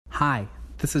Hi,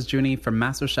 this is Junie from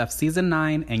MasterChef Season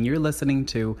 9, and you're listening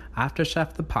to After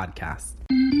Chef the podcast.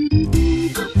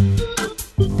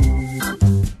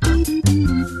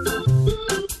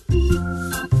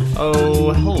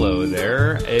 Oh, hello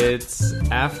there. It's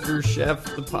After Chef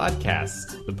the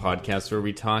podcast where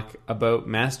we talk about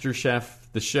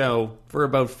MasterChef, the show, for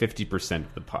about 50%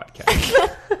 of the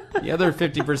podcast. The other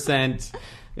 50%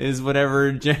 is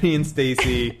whatever Jenny and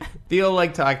Stacy feel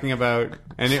like talking about,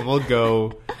 and it will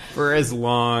go for as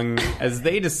long as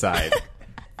they decide.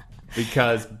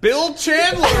 Because Bill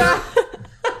Chandler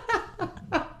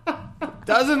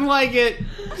doesn't like it.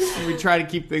 We try to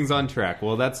keep things on track.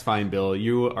 Well, that's fine, Bill.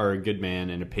 You are a good man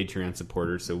and a Patreon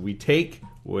supporter, so we take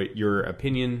your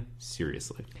opinion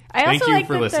seriously. I Thank also you like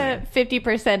for that listening. the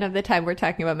 50% of the time we're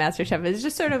talking about MasterChef is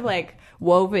just sort of like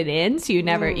woven in, so you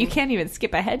can't even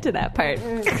skip ahead to that part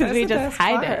because we the just best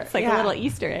hide part. it. It's like a little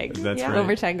Easter egg. That's When right.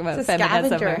 we're talking about It's a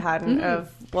feminism. scavenger hunt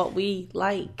of what we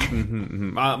like.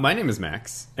 My name is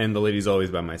Max, and the lady's always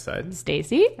by my side.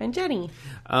 Stacy? And Jenny.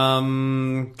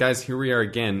 Guys, here we are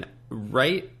again.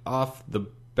 Right off the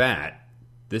bat,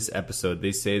 this episode,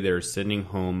 they say they're sending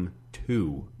home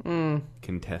 2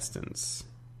 contestants.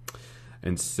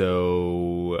 And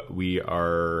so we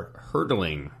are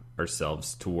hurtling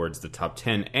ourselves towards the top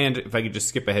 10. And if I could just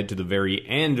skip ahead to the very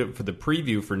end for the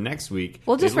preview for next week.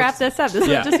 We'll just wrap this up. This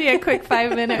Yeah. will just be a quick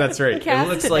 5-minute That's right. cast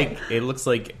It looks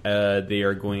like they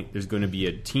are going. There's going to be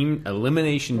a team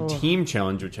elimination team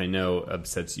challenge, which I know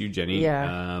upsets you, Jenny.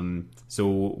 Yeah.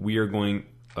 So we are going.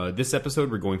 This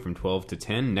episode we're going from 12 to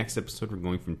 10. Next episode we're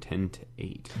going from 10 to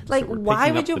 8. Like, So we're why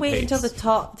picking would up you the wait until the pace.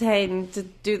 top 10 to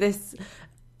do this?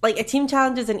 Like, a team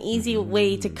challenge is an easy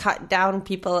way to cut down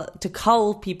people, to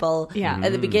cull people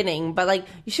at the beginning. But, like,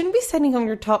 you shouldn't be sending home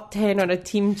your top 10 on a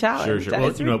team challenge. Sure. That Well,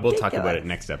 is we'll talk about it ridiculous.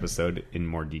 next episode in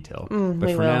more detail. But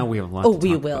we for will. now, we have a lot Oh, to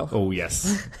we talk will. about. Oh,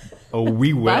 yes. Oh,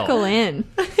 we will. Buckle in.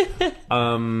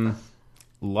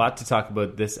 Lot to talk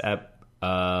about this ep.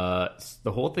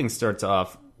 The whole thing starts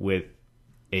off with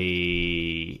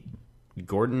a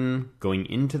Gordon going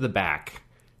into the back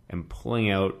and pulling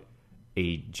out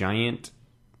a giant,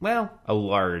 a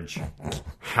large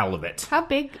halibut. How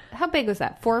big was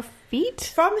that? 4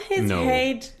 feet? From his No.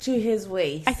 head to his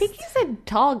waist. I think he's a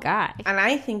tall guy. And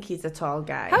I think he's a tall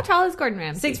guy. How tall is Gordon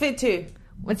Ramsay? 6'2".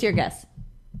 What's your guess?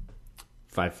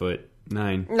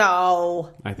 5'9". No.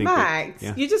 I think Max, that-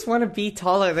 yeah. you just want to be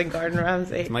taller than Gordon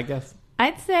Ramsay. My guess.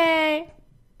 I'd say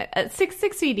 6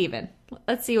 feet even.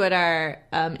 Let's see what our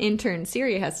intern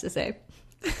Siri has to say.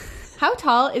 How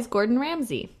tall is Gordon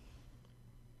Ramsay?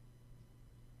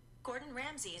 Gordon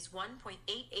Ramsay is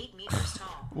 1.88 meters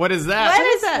tall. What is that? What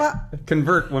is that?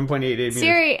 Convert 1.88 meters.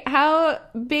 Siri, how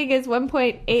big is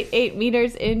 1.88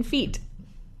 meters in feet?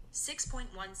 6.17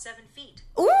 feet.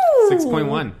 Ooh.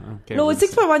 6.1. Okay. No, it's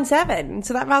 6.17.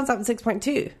 So that rounds up to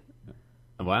 6.2.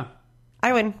 Wow.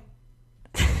 I win.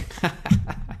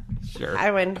 Sure.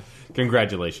 I win.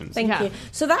 Congratulations. Thank Yeah. you.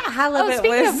 So that halibut Oh,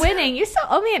 speaking was... of winning, you still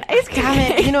owe me an ice cream. Damn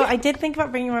it. You know, I did think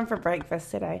about bringing one for breakfast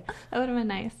today. That would have been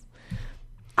nice.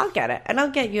 I'll get it. And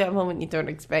I'll get you at a moment you don't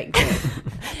expect it.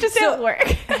 Just So- at work.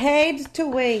 Head to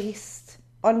waist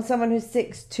on someone who's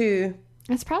 6'2".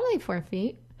 It's probably 4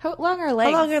 feet. How long are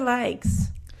legs? How long are legs?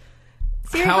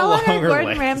 Siri, How how long long are are Gordon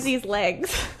legs? Ramsay's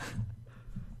legs?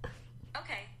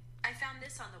 Okay, I found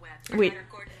this on the web. Wait. Wait.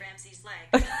 Gordon Ramsay's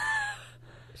leg.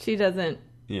 She doesn't.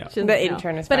 Yeah. She doesn't The know.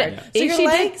 intern is But fine. it- So if your she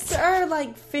did- legs are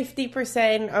like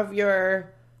 50% of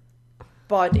your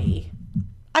body.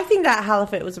 I think that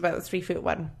halibut was about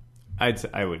 3'1". I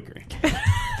would agree.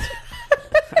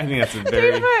 I think that's a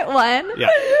very 3'1". yeah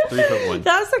 3'1".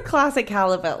 That's a classic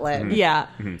halibut leg. Yeah.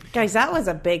 Guys, that was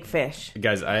a big fish.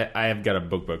 Guys, I have got a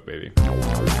book, baby.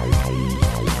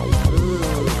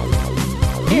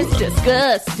 It's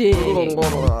disgusting.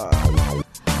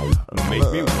 Make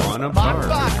me wanna barf.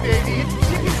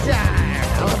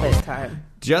 Halibut time.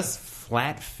 Just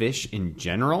flat fish in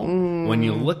general. When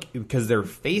you look, because their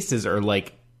faces are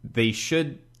like they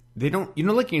don't. You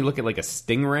know, like when you look at like a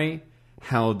stingray,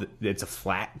 how it's a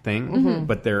flat thing,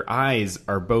 but their eyes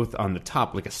are both on the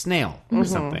top, like a snail or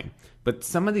something. But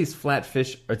some of these flat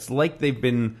fish, it's like they've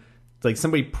been. Like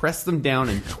somebody pressed them down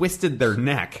and twisted their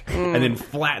neck and then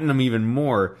flattened them even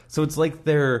more. So it's like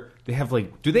they have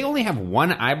like, do they only have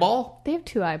one eyeball? They have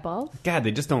 2 eyeballs. God, they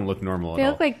just don't look normal They at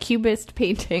all. look like cubist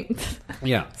paintings.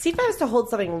 Yeah. See if I was to hold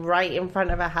something right in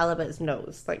front of a halibut's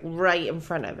nose, like right in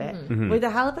front of it, would the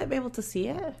halibut be able to see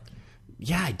it?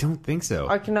 Yeah, I don't think so.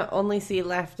 Or can it only see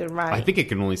left and right? I think it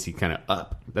can only see kind of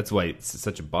up. That's why it's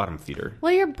such a bottom feeder.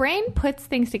 Well, your brain puts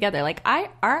things together. Like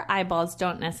our eyeballs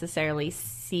don't necessarily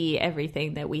see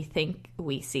everything that we think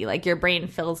we see. Like your brain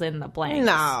fills in the blanks.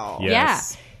 No.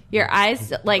 Yes. Yeah. Your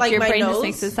eyes, like your my brain nose? just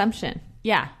makes assumption.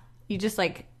 Yeah. You just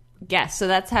like guess. So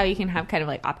that's how you can have kind of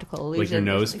like optical illusion. Like your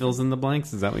nose fills in the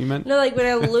blanks? Is that what you meant? No, like when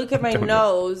I look at my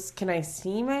nose, can I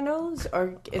see my nose?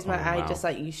 Or is my eye wow. just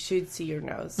like, you should see your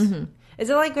nose? Is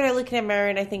it like when I look in a mirror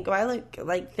and I think, oh, I look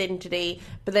like thin today,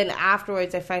 but then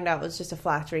afterwards I find out it was just a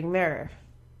flattering mirror?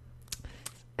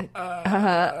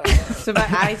 So my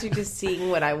eyes are just seeing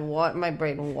what I want, my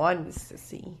brain wants to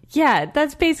see, Yeah,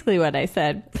 that's basically what I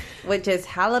said. which is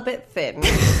halibut thin.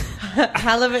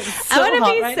 Halibut so I want to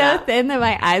hot be right so now. thin that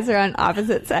my eyes are on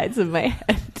opposite sides of my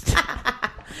head.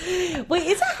 Wait,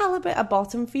 is a halibut a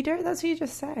bottom feeder? That's what you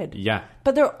just said. Yeah,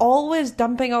 But they're always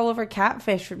dumping all over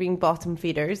catfish for being bottom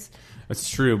feeders. that's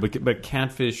true. But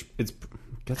catfish, that's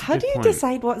a How good do you point.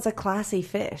 decide what's a classy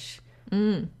fish?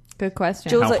 Good question.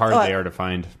 Joe's How like, hard oh, they are to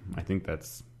find? I think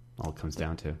that's all it comes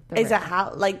down to. Is it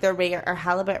like they're rare? Are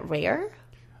halibut rare?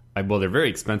 Well, they're very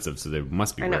expensive, so they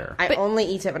must be I know. rare. I only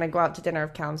eat it when I go out to dinner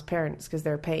with Callum's parents because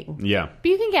they're paying. Yeah, But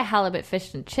you can get halibut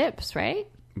fish and chips, right?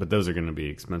 but those are going to be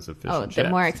expensive fish. Oh, and they're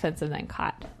chips. more expensive than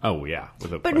cod. Oh yeah,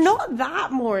 without But question. not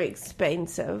that more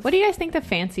expensive. What do you guys think the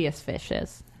fanciest fish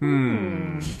is?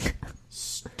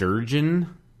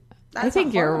 Sturgeon. That's I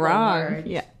think a you're horrible wrong. word.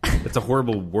 Yeah. That's a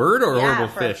horrible word or a Yeah,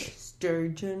 horrible for fish.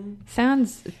 Sturgeon.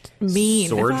 Sounds mean.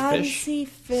 Swordfish. Fancy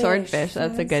fish. Swordfish,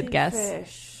 that's a good fancy guess.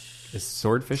 fish. Is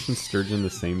swordfish and sturgeon the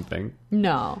same thing?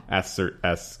 No. Ask.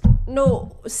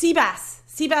 No, sea bass.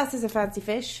 Sea bass is a fancy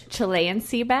fish. Chilean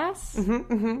sea bass?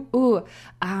 Ooh,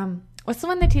 what's the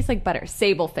one that tastes like butter?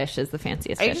 Sable fish is the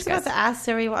fanciest Are you fish, just guys. about to ask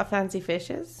Siri what a fancy fish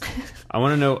is? I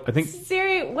want to know. I think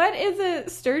Siri, what is a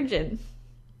sturgeon?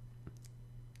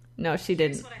 No, she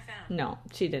didn't. Here's what I found. No,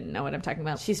 she didn't know what I'm talking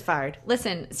about. She's fired.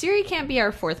 Listen, Siri can't be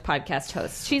our fourth podcast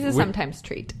host. She's a sometimes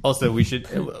treat. also we should.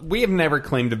 We have never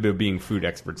claimed to be being food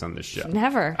experts on this show.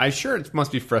 Never. I'm sure it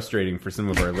must be frustrating for some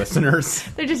of our listeners.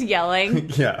 They're just yelling.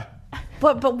 Yeah.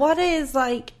 But what is,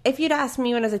 like, if you'd asked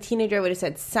me when I was a teenager, I would have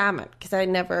said salmon, because I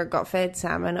never got fed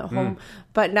salmon at home.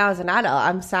 But now as an adult,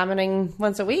 I'm salmoning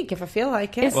once a week if I feel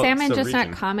like it. Is salmon so just region.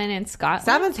 not common in Scotland?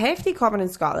 Salmon's hefty common in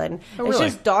Scotland. It's really?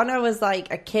 just Donna was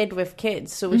like a kid with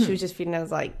kids, so she was just feeding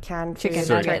us like canned Chicken food,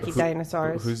 nuggets. turkey,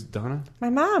 dinosaurs. Who's Donna?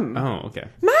 My mom. Oh, okay.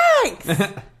 Max!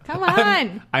 Come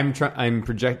on.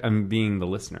 I'm being the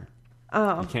listener.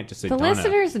 Oh. You can't just say The Donna.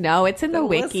 listeners know. It's in the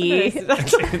wiki. Listeners,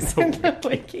 that's what's in the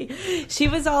wiki. She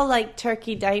was all like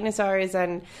turkey dinosaurs,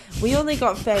 and we only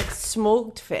got fed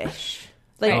smoked fish.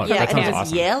 Like, Right. Oh, yeah, that and it sounds was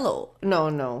awesome. yellow.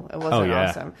 No, it wasn't Oh, yeah.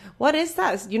 awesome. What is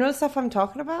that? You know the stuff I'm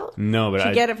talking about? No, but She'd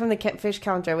I get it from the fish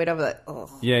counter. We'd have like, oh.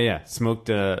 Yeah. Smoked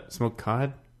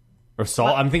cod or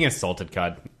salt. I'm thinking of salted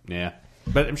cod. Yeah,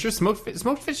 but I'm sure smoked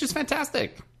fish is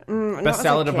fantastic. Not Best as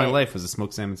salad a of my kid. life was a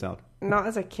smoked salmon salad. Not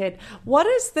as a kid. What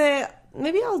is the...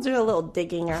 Maybe I'll do a little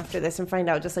digging after this and find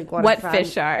out just like what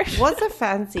Fish are. What's a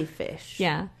fancy fish?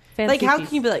 Yeah. Like, how Fancy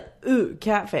can you be like, ooh,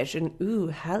 catfish and ooh,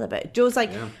 halibut? Joe's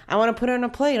like, I want to put it on a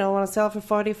plate. I want to sell it for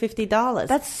 $40, $50.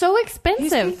 That's so He's paid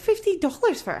expensive.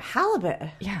 $50 for a halibut.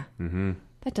 Yeah.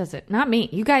 That does it. Not me.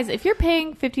 You guys, if you're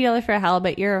paying $50 for a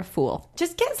halibut, you're a fool.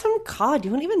 Just get some cod. You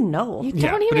won't even know. You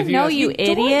Yeah, don't but if even you know, ask- you you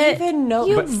don't idiot. even know.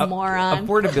 You But moron.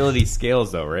 Affordability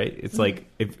scales, though, right? It's like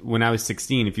if when I was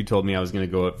 16, if you told me I was going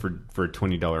to go up for a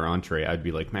 $20 entree, I'd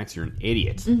be like, Max, you're an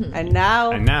idiot. And now,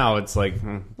 And now it's like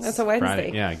That's it's a Wednesday.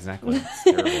 Friday. Yeah, exactly. It's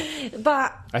terrible.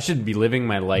 but I should be living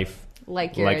my life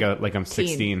like you're like I'm teen.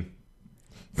 16.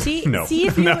 see No.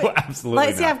 if you No, absolutely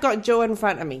Let's say not. I've got Joe in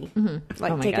front of me.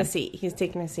 Like, Oh my take a God. seat. He's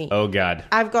taking a seat. Oh God,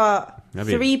 I've got That'd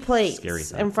be a 3 plates scary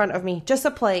thought. in front of me. Just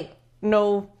a plate.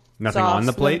 No Nothing sauce, on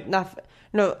the plate?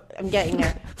 No, I'm getting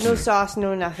there. No sauce,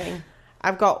 no nothing.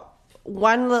 I've got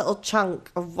one little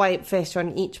chunk of white fish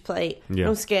on each plate. Yeah.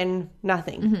 No skin,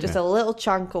 nothing. Just a little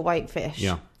chunk of white fish.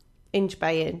 Yeah. Inch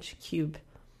by inch, cube.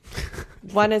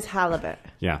 One is halibut.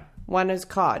 yeah, One is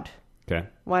cod. okay.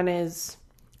 One is...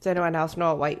 Does anyone else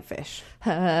know a white fish?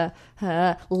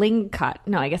 Lingcod.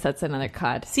 No, I guess that's another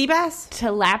cod. Sea bass?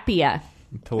 Tilapia. Is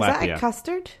that Tilapia. a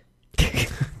custard?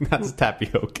 That's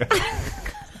tapioca.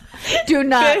 Do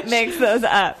not mix those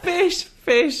up.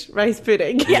 Fish, rice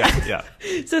pudding. yeah.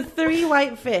 So 3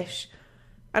 white fish.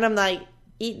 And I'm like,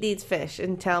 eat these fish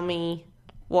and tell me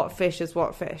what fish is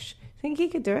what fish. Think he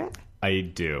could do it? I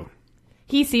do.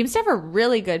 He seems to have a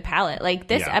really good palate. Like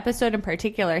this Yeah. episode in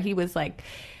particular, he was like,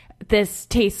 this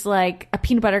tastes like a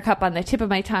peanut butter cup on the tip of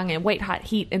my tongue and white hot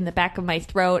heat in the back of my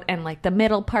throat, and like the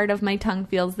middle part of my tongue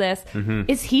feels this.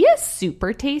 Is he a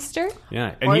super taster?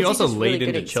 Yeah, Or and he is he also just really laid good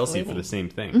into at Chelsea explaining? for the same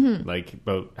thing, like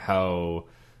about how,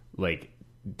 like,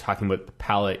 talking about the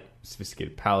palate,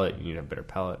 sophisticated palate, you need a better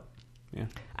palate. Yeah,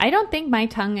 I don't think my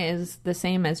tongue is the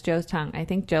same as Joe's tongue. I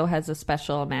think Joe has a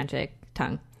special magic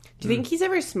tongue. Do you think he's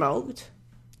ever smoked?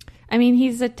 I mean,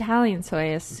 he's Italian, so I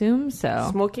assume so.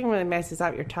 Smoking really messes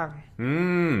up your tongue.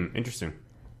 Interesting.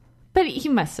 But he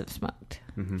must have smoked.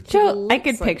 Joe, looks I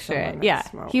could like picture someone it. that Yeah,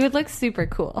 smoked. he would look super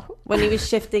cool. When he was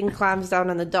shifting clams down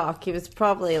on the dock, he was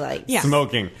probably like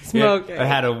Smoking. Smoking. Yeah, I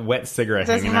had a wet cigarette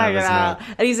just hanging out of hanging his out.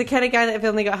 mouth. And he's the kind of guy that if he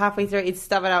only got halfway through it, he'd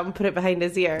stuff it out and put it behind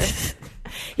his ear.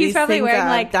 He's probably wearing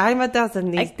like a dime a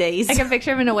dozen these days. I can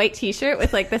picture him in a white t-shirt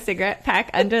with like the cigarette pack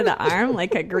under the arm,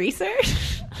 like a greaser.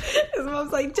 His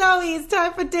mom's like, Joey, it's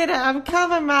time for dinner. I'm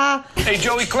coming, Ma. Hey,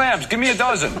 Joey Clams, give me a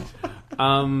dozen.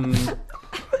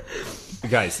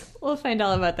 Guys, We'll find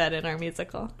all about that in our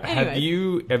musical. have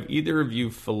Anyway, either of you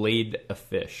filleted a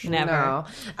fish? never. No.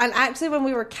 And actually, when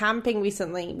we were camping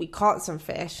recently, we caught some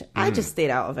fish. I just stayed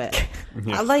out of it.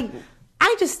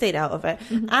 I just stayed out of it.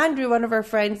 Andrew, one of our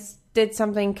friends, did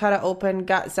something, cut it open,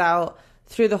 guts out,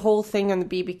 threw the whole thing on the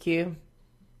BBQ,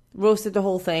 roasted the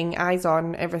whole thing, eyes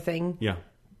on, everything, Yeah.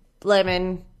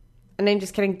 lemon, and then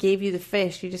just kind of gave you the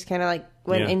fish. You just kind of like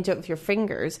went Yeah. into it with your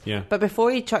fingers. Yeah. But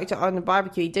before he chucked it on the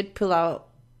barbecue, he did pull out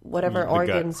whatever The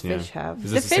organs guts, yeah. fish have.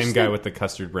 Is The this the fish same guy that- with the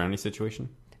custard brownie situation?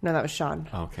 No, that was Sean.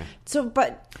 Oh, okay. So,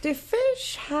 but do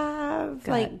fish have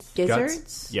like Guts. gizzards?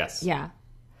 Guts? Yes. Yeah.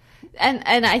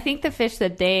 And I think the fish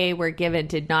that they were given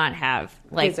did not have,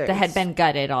 like, that had Gizzards. been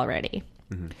gutted already.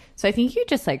 So I think you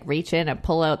just, like, reach in and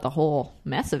pull out the whole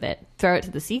mess of it, throw it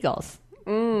to the seagulls.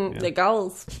 The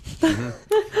gulls.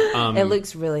 It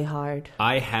looks really hard.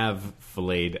 I have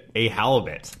filleted a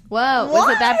halibut. Whoa,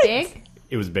 was it that What? big?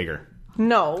 It was bigger.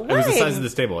 No, It was the size of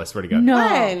this table, I swear to God. No.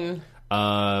 When?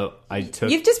 I took...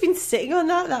 You've just been sitting on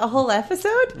that whole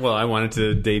episode? Well, I wanted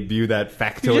to debut that You're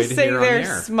factoid just sitting here on there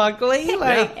air. smugly?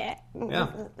 Like, Yeah.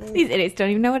 These idiots don't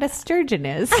even know what a sturgeon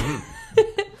is.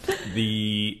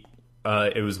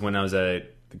 It was when I was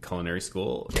at the culinary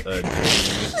school doing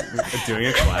a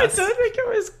I class. don't think it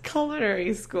was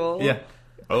culinary school. Yeah.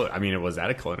 Oh, I mean, it was at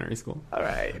a culinary school. All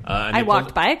right. And I they walked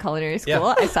pulled- by a culinary school.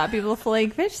 Yeah. I saw people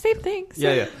filleting fish. Same thing. So-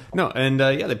 Yeah, yeah. No, and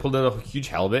they pulled out a huge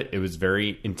halibut. It was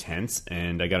very intense,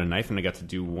 and I got a knife and I got to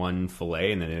do one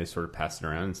fillet, and then they sort of passed it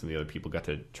around, and some of the other people got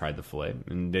to try the fillet.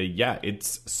 And yeah,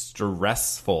 it's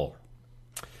stressful.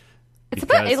 It's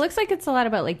about, Because it looks like it's a lot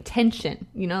about like tension,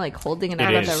 you know, like holding it it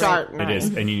out of is. the sharp right. It is,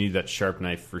 and you need that sharp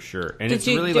knife for sure. And Did it's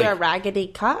you really do like a raggedy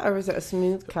cut or was it a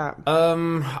smooth cut? I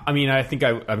mean, I think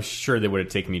I'm sure they would have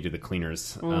taken me to the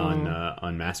cleaners on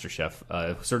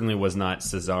MasterChef. Certainly was not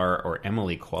Cesar or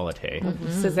Emily quality.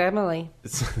 Says Emily.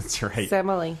 That's right.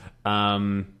 Emily.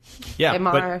 Yeah,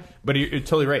 MR. but you're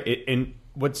totally right. And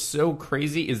what's so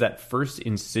crazy is that first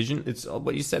incision. It's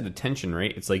what you said, the tension,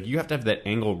 right? It's like you have to have that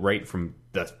angle right from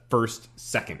the first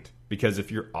second, because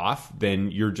if you're off,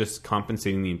 then you're just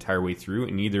compensating the entire way through,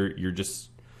 and either you're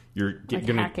Like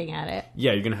gonna hacking at it.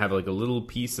 yeah, you're gonna have like a little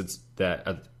piece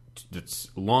that's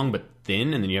long but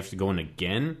thin, and then you have to go in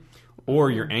again, or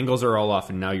your angles are all off,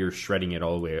 and now you're shredding it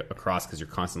all the way across because you're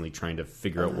constantly trying to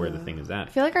figure out where the thing is at.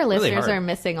 I feel like our Really listeners hard. are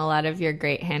missing a lot of your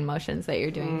great hand motions that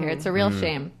you're doing here. It's a real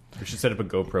shame. We should set up a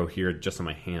GoPro here just on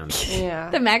my hands. Yeah.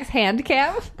 The Max hand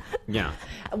cam. Yeah,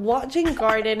 Watching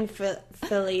Gordon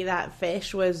fillet that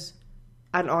fish was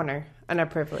an honor and a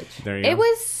privilege. there you go. It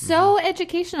was so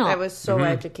educational. It was so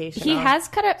educational. He has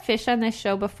cut up fish on this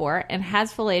show before and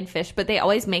has filleted fish, but they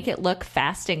always make it look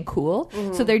fast and cool.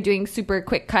 So they're doing super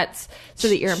quick cuts so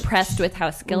that you're impressed with how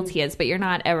skilled he is, but you're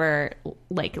not ever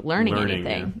like learning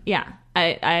anything. Yeah.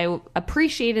 I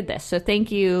appreciated this. So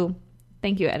thank you,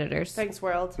 editors. Thanks,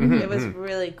 world. It was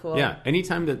really cool. Yeah,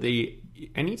 anytime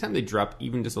they drop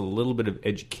even just a little bit of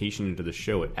education into the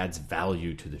show, it adds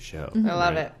value to the show. I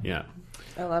love it. Yeah.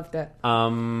 I loved it.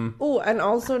 Oh, and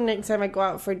also next time I go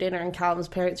out for dinner and Callum's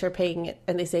parents are paying it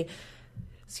and they say,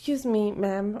 "Excuse me,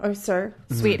 ma'am or sir,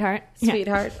 Sweetheart. Yeah.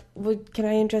 sweetheart, can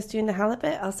I interest you in the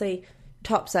halibut?" I'll say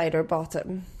top side or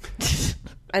bottom.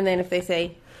 And then if they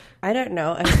say, "I don't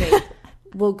know," I say,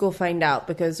 "We'll go find out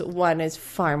because one is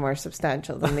far more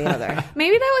substantial than the other."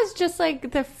 Maybe that was just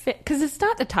like the fit, because it's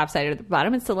not the top side or the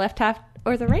bottom, it's the left half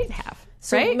or the right half.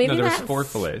 So right? maybe No, there's that- 4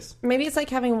 fillets. Maybe it's like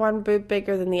having one boob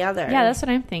bigger than the other. Yeah, that's what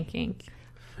I'm thinking.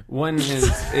 One is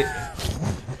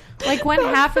Like one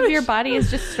half of your body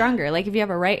is just stronger. Like if you have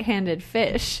a right-handed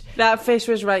fish. That fish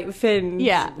was right finned.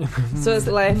 Yeah. So its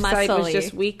left side was Muscly.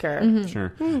 just weaker. Mm-hmm. Sure.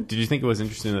 Did you think it was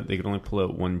interesting that they could only pull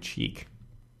out one cheek?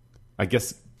 I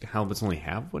guess halibuts only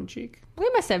have one cheek. We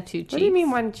must have two cheeks. What do you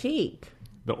mean one cheek?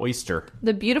 The oyster.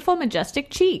 The beautiful, majestic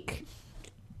cheek.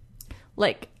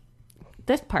 Like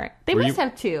this part. They Were must you-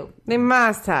 have two. They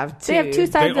must have two. They have two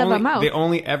sides of a mouth. They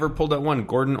only ever pulled out one.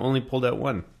 Gordon only pulled out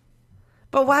one.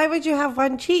 But why would you have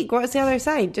one cheek? What's the other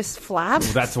side? Just flap?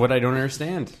 That's what I don't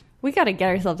understand. We got to get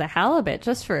ourselves a halibut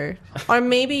just for... Or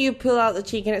maybe you pull out the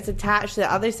cheek and it's attached to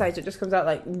the other side, so it just comes out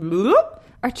like bloop.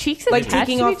 Are cheeks Like attached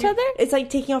taking to off each your, other? It's like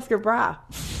taking off your bra.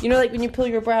 You know, like when you pull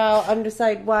your bra out,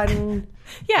 underside one.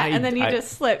 Yeah, and then you I-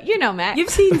 just slip. You know, Matt. You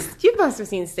must have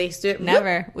seen Stace do it.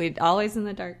 Never. We'd always in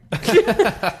the dark.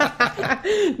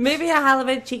 Maybe a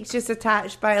halibut cheek's just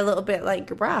attached by a little bit like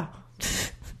your bra.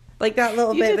 Like that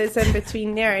little bit that's in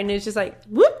between there, and it's just like,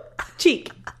 whoop,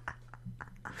 cheek.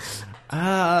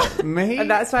 Maybe. And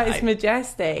that's why it's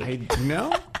majestic. I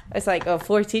know. It's like,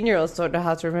 14-year-olds don't know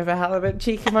how to remove a halibut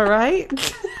cheek, am I right?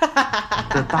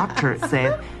 The doctor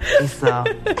said it's a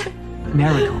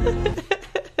miracle.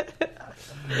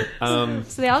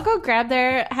 So they all go grab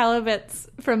their halibuts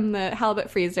from the halibut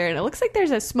freezer, and it looks like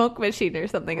there's a smoke machine or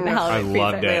something in the halibut freezer.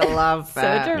 loved it. I love So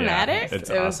that. dramatic. Yeah, it's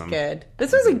It was awesome. good.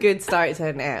 This was a good start to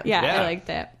an app. Yeah, Yeah. I liked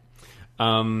it.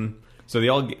 So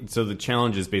the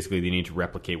challenge is basically they need to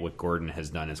replicate what Gordon has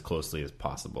done as closely as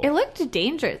possible. It looked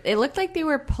dangerous. It looked like they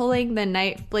were pulling the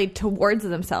knife blade towards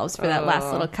themselves for that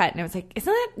last little cut, and it was like,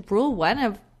 isn't that rule one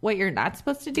of what you're not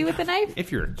supposed to do with a knife?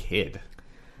 If you're a kid.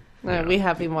 No, we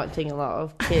have been watching a lot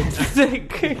of kids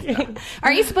cooking.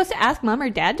 Aren't you supposed to ask mom or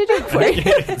dad to do it for you?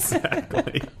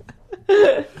 Exactly.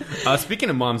 Speaking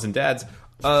of moms and dads,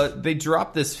 they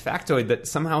dropped this factoid that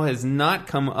somehow has not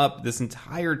come up this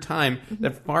entire time,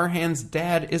 that Farhan's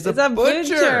dad is It's a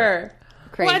butcher. butcher.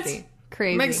 Crazy. What?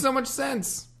 Crazy. Makes so much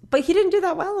sense. But he didn't do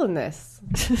that well in this.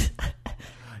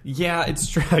 Yeah, it's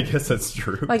true. I guess that's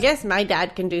true. Well, I guess my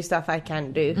dad can do stuff I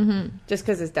can't do. Just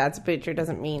because his dad's a butcher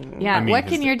doesn't mean... Yeah, I mean, what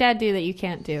his- can your dad do that you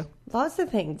can't do? Lots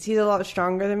of things. He's a lot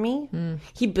stronger than me.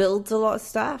 He builds a lot of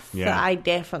stuff Yeah. that I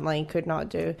definitely could not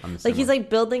do. I'm Like, he's similar. like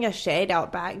building a shed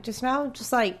out back just now.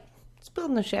 Just like, just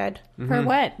building a shed. For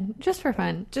what? Just for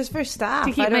fun. Just for staff.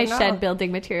 To keep I my don't know. shed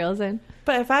building materials in.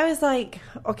 But if I was like,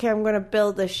 okay, I'm going to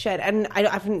build a shed, and I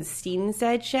haven't seen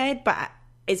said shed, but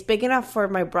it's big enough for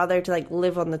my brother to like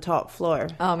live on the top floor.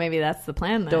 Oh, maybe that's the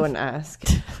plan then. Don't ask.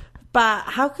 But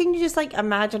how can you just like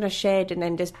imagine a shed and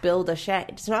then just build a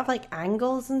shed? Does it not have like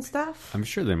angles and stuff? I'm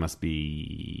sure there must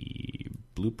be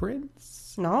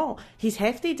blueprints. No, he's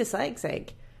hefty dyslexic.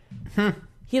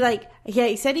 He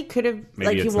said he could have Maybe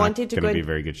like he it's wanted not to going go to be in,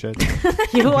 very good shit.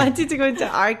 he wanted to go into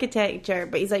architecture,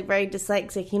 but he's like very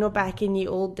dyslexic. You know, back in the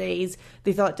old days,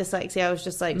 they thought dyslexia was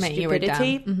just like Meant you were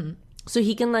stupidity. dumb. So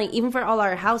he can like, even for all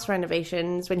our house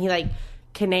renovations, when he like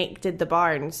connected the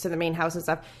barns to the main house and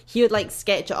stuff, he would like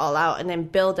sketch it all out and then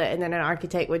build it, and then an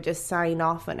architect would just sign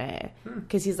off on it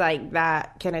because he's like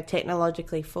that kind of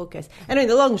technologically focused. Anyway,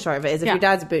 the long and short of it is, if Yeah. your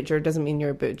dad's a butcher, it doesn't mean you're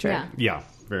a butcher. Yeah. Yeah,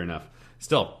 fair enough.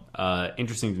 Still,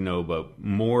 interesting to know about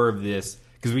more of this,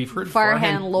 because we've heard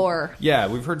Farhan lore. Yeah,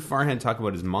 we've heard Farhan talk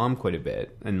about his mom quite a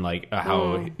bit, and like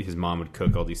how his mom would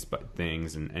cook all these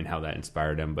things, and how that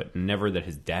inspired him, but never that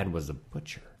his dad was a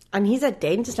butcher. And he's a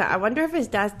dentist. I wonder if his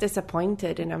dad's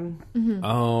disappointed in him.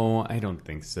 Oh, I don't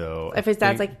think so. If his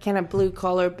dad's like a kind of blue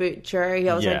collar butcher, he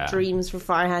always Yeah. had dreams for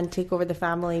Farhan to take over the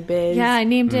family biz. Yeah, I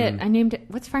named it.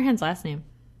 What's Farhan's last name?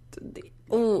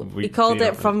 Oh, We- he called you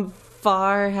it know- from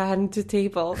Farhan to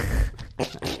table.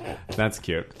 That's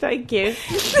cute. Thank you.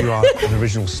 You are an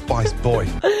original Spice boy.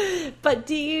 But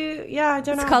do you? Yeah, I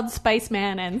don't know. It's called Spice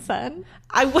Man and Son.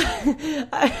 I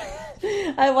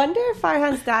wonder if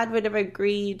Farhan's dad would have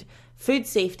agreed, food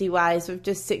safety wise, with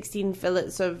just 16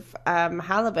 fillets of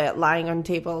halibut lying on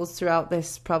tables throughout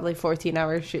this probably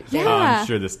 14-hour shoot. Yeah. I'm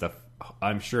sure this stuff.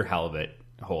 I'm sure halibut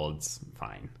holds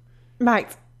fine.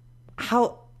 Max,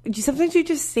 sometimes you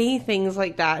just say things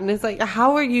like that, and it's like,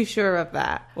 how are you sure of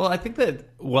that? Well, I think that.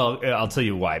 Well, I'll tell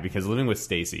you why. Because living with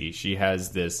Stacy, she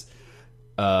has this.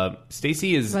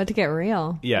 Stacy is About to get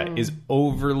real. is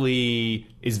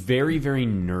very, very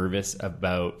nervous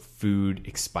about food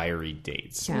expiry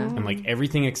dates. Yeah. And like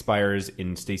everything expires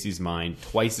in Stacy's mind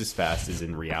twice as fast as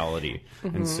in reality.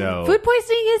 And so Food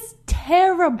poisoning is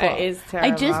terrible. It is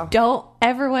I terrible. just don't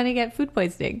ever want to get food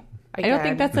poisoning. I don't Again.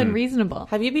 think that's unreasonable.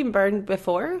 Have you been burned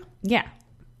before? Yeah.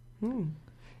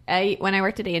 When I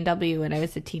worked at A&W when I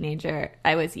was a teenager,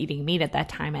 I was eating meat at that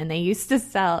time, and they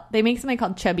make something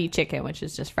called chubby chicken, which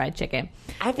is just fried chicken.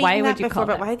 I've eaten that before,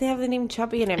 but why'd they have the name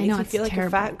chubby in it? It makes me feel like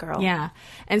terrible. a fat girl. Yeah.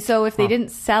 And so if they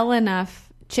didn't sell enough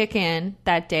chicken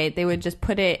that day, they would just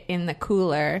put it in the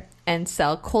cooler and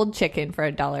sell cold chicken for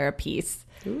 $1 a piece.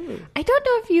 Ooh. I don't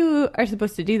know if you are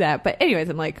supposed to do that, but anyways,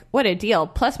 I'm like, what a deal.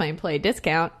 Plus my employee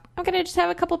discount. I'm going to just have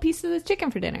a couple pieces of this chicken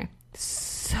for dinner.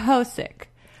 So sick.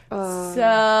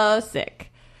 So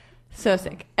sick.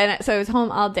 And so I was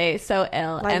home all day, so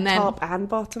ill. Like and then top and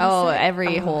bottom sick?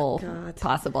 Every hole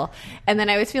possible. And then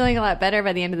I was feeling a lot better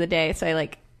by the end of the day, so I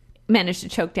like managed to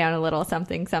choke down a little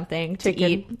something to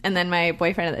eat. And then my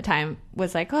boyfriend at the time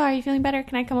was like, "Oh, are you feeling better?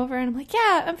 Can I come over?" And I'm like,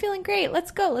 "Yeah, I'm feeling great.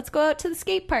 Let's go out to the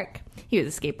skate park." He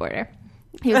was a skateboarder.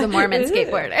 He was a Mormon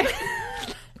skateboarder.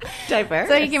 Diverse.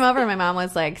 So he came over and my mom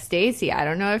was like, "Stacy, I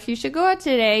don't know if you should go out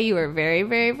today. You were very,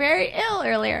 very, very ill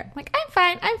earlier." I'm like,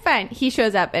 I'm fine. He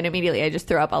shows up and immediately I just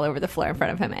throw up all over the floor in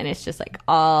front of him and it's just like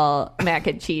all mac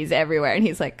and cheese everywhere. And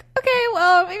he's like, "Okay,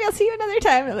 well, maybe I'll see you another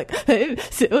time." And I'm like, "I'm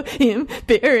so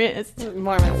embarrassed."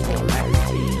 Mormons hate mac and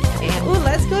cheese. Ooh,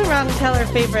 let's go around and tell our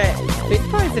favorite food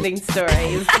poisoning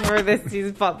stories for this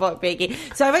season's Potluck Baking.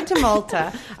 So I went to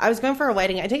Malta. I was going for a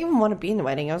wedding. I didn't even want to be in the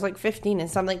wedding. I was like 15, and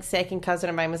some like second cousin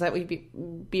of mine was like, "Will you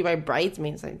be my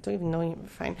bridesmaids?" I don't even know you.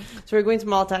 Fine. So we're going to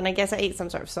Malta, and I guess I ate some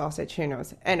sort of sausage. Who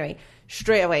knows? Anyway,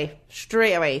 straight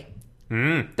away,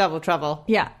 double trouble.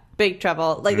 Yeah. Big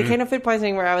trouble. Like the kind of food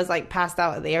poisoning where I was like passed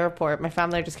out at the airport. My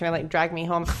family just kind of like dragged me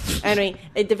home. Anyway,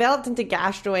 it developed into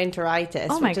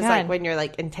gastroenteritis, which is like when your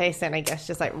like intestine, I guess,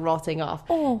 just like rotting off.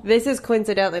 This is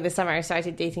coincidentally the summer I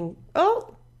started dating.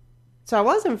 So I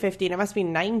wasn't 15. I must be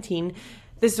 19.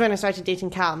 This is when I started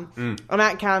dating Cam. I'm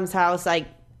at Cam's house, like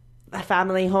a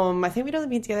family home. I think we'd only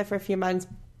been together for a few months.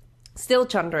 Still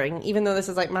chundering, even though this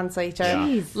is like months later.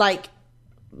 Yeah. Like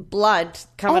blood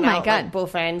coming out like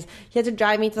both ends. He had to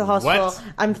drive me to the hospital. What?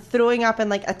 I'm throwing up in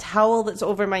like a towel that's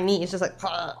over my knee. It's just like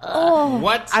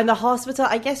What? And the hospital,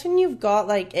 I guess when you've got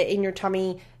like it in your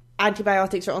tummy,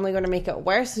 antibiotics are only going to make it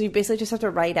worse, so you basically just have to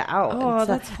ride it out.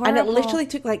 That's horrible. And it literally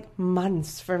took like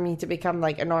months for me to become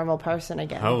like a normal person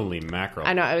again. Holy mackerel.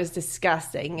 I know, it was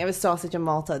disgusting. It was sausage and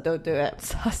Malta. Don't do it.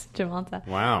 Sausage and Malta.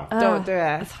 Wow. Don't do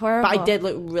it. It's horrible. But I did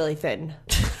look really thin.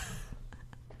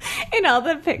 In all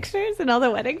the pictures, in all the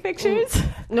wedding pictures.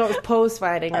 No, it was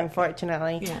post-wedding,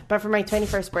 unfortunately. Yeah. But for my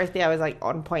 21st birthday, I was like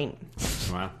on point.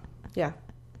 Wow. Yeah.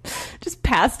 Just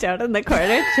passed out in the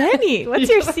corner. Jenny, what's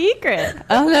your secret?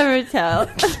 I'll never tell.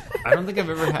 I don't think I've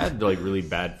ever had like really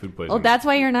bad food poisoning. Well, that's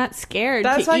why you're not scared.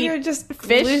 That's to why eat you're just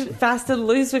fish. fast and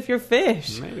loose with your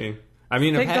fish. Maybe. I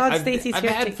mean, Thank God I've Stacey's here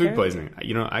to had take food care of poisoning.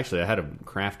 You know, actually, I had a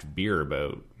craft beer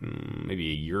about maybe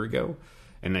a year ago,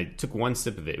 and I took one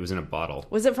sip of it. It was in a bottle.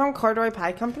 Was it from Corduroy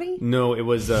Pie Company? No, it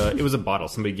was a bottle.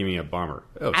 Somebody gave me a bomber.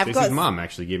 Oh, Stacey's mom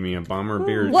actually gave me a bomber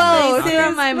beer. Whoa,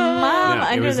 from my mom Yeah,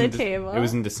 under the it table.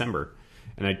 was in December.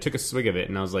 And I took a swig of it,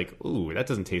 and I was like, "Ooh, that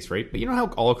doesn't taste right." But you know how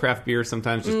all craft beer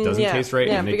sometimes just doesn't taste right,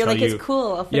 Yeah, and they but you're tell like, you, it's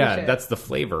cool. I'll finish "Yeah, it." that's the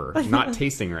flavor, not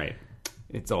tasting right."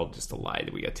 It's all just a lie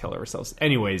that we got to tell ourselves.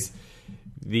 Anyways,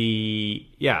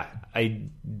 I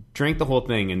drank the whole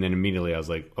thing, and then immediately I was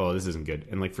like, "Oh, this isn't good."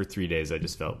 And like for 3 days, I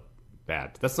just felt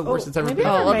bad. That's the worst it's ever Maybe been.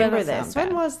 I well, remember that this. sounds When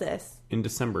bad. was this? In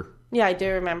December. Yeah, I do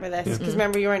remember this. Because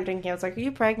remember, you weren't drinking. I was like, "Are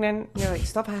you pregnant?" And you're like,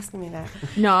 "Stop asking me that."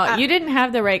 No, you didn't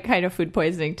have the right kind of food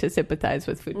poisoning to sympathize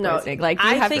with food No, poisoning. Like, you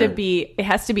I have to think- be, it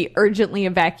has to be urgently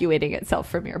evacuating itself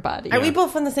from your body. Are we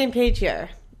both on the same page here?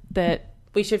 That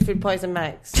We should food poison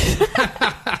Max.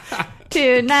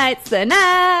 tonight's the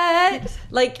night.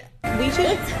 Like, we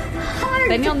should...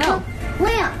 Then you'll know.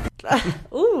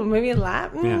 Ooh, maybe a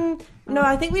lamb? Yeah. No,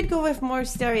 I think we'd go with more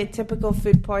stereotypical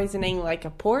food poisoning, like a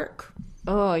pork.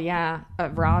 Oh, yeah. A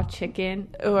raw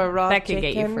chicken. Or a raw That could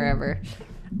get you chicken. forever.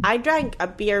 I drank a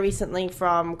beer recently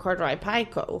from Corduroy Pie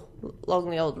Co. along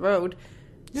the old road.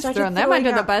 Just throwing them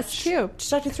under the bus, too.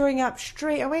 Started throwing up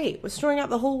straight away. Was throwing up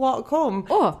the whole walk home.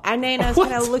 Oh. And then I was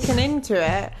kind of looking into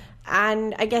it.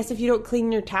 And I guess if you don't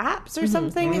clean your taps or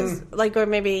something, it's like, or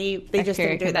maybe they just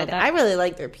didn't do it that day. I really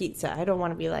like their pizza. I don't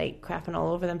want to be like crapping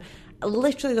all over them.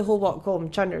 Literally the whole walk home,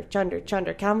 chunder.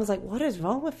 Cam was like, "What is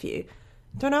wrong with you?"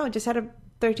 Don't know. Just had a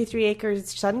 33 acres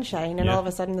sunshine, and all of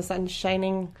a sudden the sun's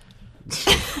shining.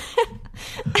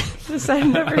 The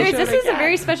sun never This shone is a again.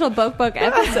 very special Boke Book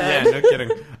episode. Yeah, no kidding.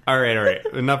 All right.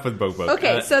 Enough with Boke Boke.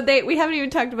 Okay, so we haven't even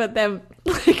talked about them.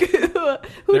 Like,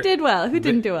 who did well? Who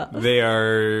didn't do well?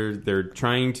 They're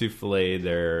trying to fillet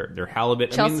their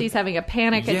halibut. Chelsea's having a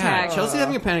panic attack. Chelsea's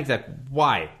having a panic attack.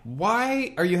 Why?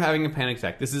 Why are you having a panic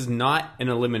attack? This is not an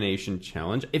elimination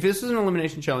challenge. If this was an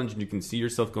elimination challenge and you can see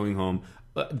yourself going home,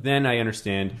 then I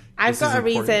understand. I've this got is a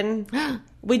important. reason.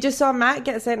 We just saw Matt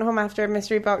get sent home after a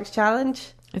mystery box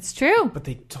challenge. It's true. But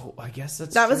they told. I guess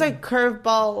that's That was true. a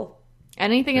curveball,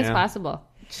 Anything is Yeah. possible.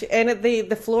 and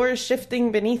the floor is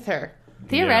shifting beneath her.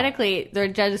 Theoretically, there are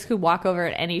judges who walk over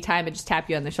at any time and just tap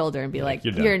you on the shoulder and be like,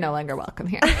 you're done. "You're no longer welcome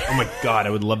here." Oh my god, I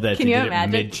would love that. Can if you they did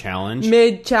imagine? it mid challenge?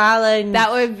 Mid challenge.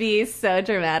 That would be so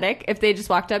dramatic if they just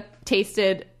walked up,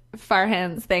 tasted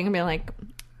Farhan's thing, and be like,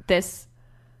 "This,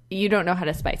 you don't know how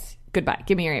to spice. Goodbye.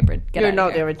 Give me your apron. Get You're out of not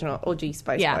here." the original OG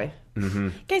Spice Yeah. Boy.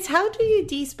 Guys, how do you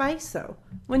de-spice though?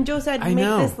 When Joe said I make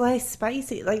know. this less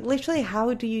spicy, like literally,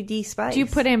 how do you de-spice? Do you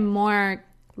put in more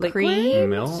Liquid? cream?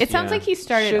 Milk? It sounds Yeah. like he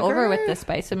started Sugar? over with the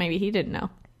spice, so maybe he didn't know.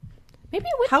 Maybe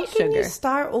it would How be can sugar. you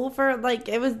start over? Like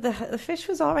it was the fish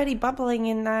was already bubbling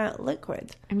in that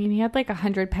liquid. I mean, he had like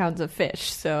 100 pounds of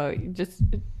fish, so you just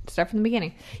start from the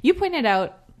beginning. You pointed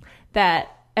out that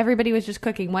everybody was just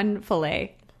cooking one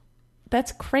fillet.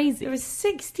 That's crazy. There was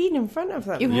 16 in front of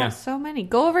them. You Yeah. have so many.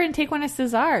 Go over and take one of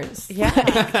Cesar's. Yeah.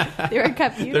 They were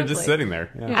cut beautifully. They're just sitting there.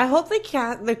 Yeah. I hope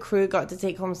the crew got to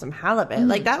take home some halibut.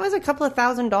 Like that was a couple of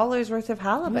 $1,000s worth of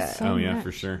halibut. so Oh yeah, much.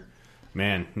 for sure.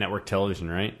 Man, network television,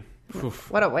 right? Oof.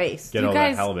 What a waste. Get You all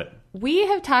guys- that halibut. We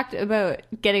have talked about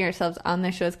getting ourselves on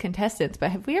the show as contestants,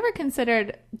 but have we ever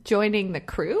considered joining the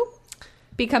crew?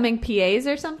 Becoming PAs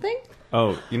or something?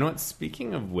 Oh, you know what?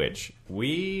 Speaking of which,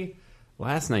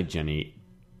 last night, Jenny,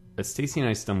 Stacey and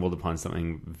I stumbled upon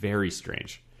something very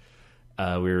strange. We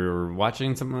were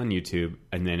watching something on YouTube,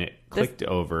 and then it clicked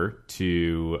over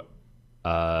to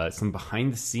some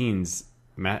behind-the-scenes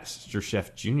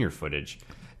MasterChef Junior footage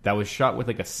that was shot with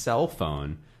like a cell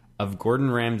phone of Gordon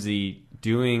Ramsay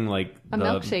doing like A the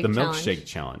milkshake milkshake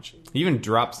challenge. He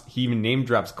even name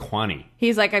drops Kwani.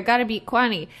 He's like, I've got to beat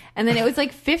Kwani. And then it was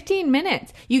like 15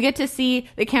 minutes. You get to see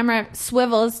the camera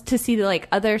swivels to see the like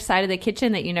other side of the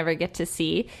kitchen that you never get to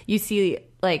see. You see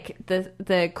like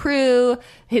the crew.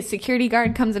 His security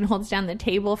guard comes and holds down the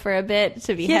table for a bit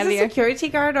to be He has heavier. a security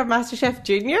guard on MasterChef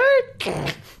Junior.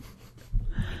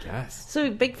 Yes. So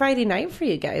big Friday night for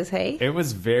you guys, hey? It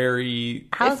was very... It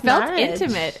How's felt marriage?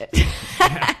 intimate.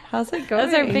 How's it That going?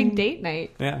 was our big date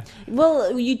night. Yeah.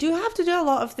 Well, you do have to do a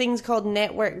lot of things called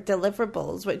network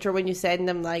deliverables, which are when you send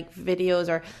them like videos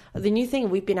or the new thing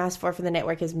we've been asked for the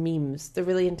network is memes. They're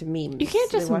really into memes. You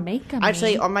can't just They want- make a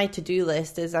Actually, meme. on my to-do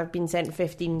list is I've been sent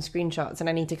 15 screenshots and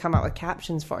I need to come up with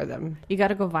captions for them. You got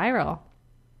to go viral.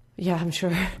 Yeah, I'm sure.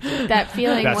 That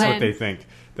feeling That's when what they think.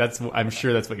 I'm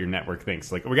sure that's what your network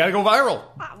thinks. Like, we got to go viral.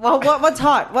 Well, what's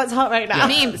hot? What's hot right now?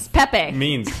 memes, Pepe.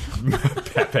 Means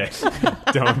Pepe.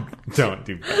 Don't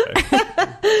do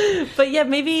Pepe. But yeah,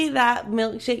 maybe that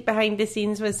milkshake behind the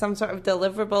scenes was some sort of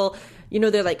deliverable. You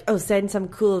know, they're like, oh, send some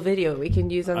cool video we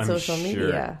can use on social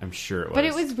media. I'm sure it was. But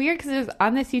it was weird because it was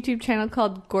on this YouTube channel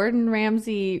called Gordon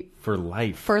Ramsay for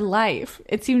life. for Life.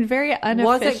 It seemed very unofficial.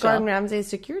 Was it Gordon Ramsay's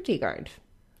security guard?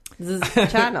 This is the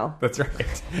channel. That's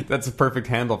right. That's a perfect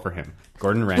handle for him.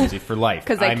 Gordon Ramsay for life.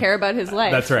 Because I care about his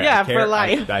life. That's right. Yeah, I care- for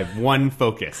life. I have one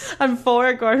focus. I'm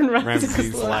for Gordon Ramsay's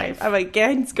Ramsay's life. life. I'm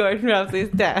against Gordon Ramsay's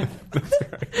death.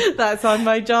 That's on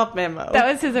my job memo.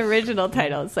 That was his original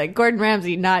title. It's like Gordon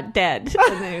Ramsay not dead.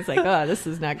 And then he was like, oh, this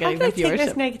is not How getting can I the take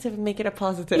this viewership. negative and make it a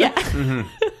positive? Yeah.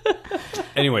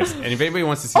 Anyways, and if anybody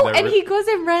wants to see Oh, that, and he goes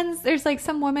and runs. There's like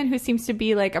some woman who seems to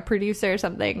be like a producer or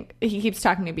something. He keeps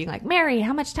talking to me, being like, Mary,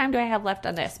 how much time do I have left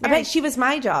on this? I Mary. bet she was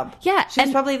my job. Yeah, She was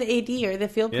and- probably the AD or the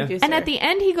field Yeah. producer. And at the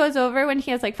end, he goes over when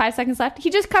he has like 5 seconds left. He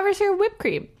just covers her whipped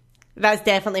cream. That's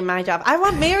definitely my job. I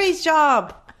want Mary's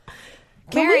job.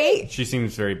 Can Mary? She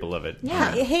seems very beloved.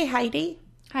 Yeah. Hey, Heidi.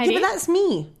 Heidi? Yeah, but that's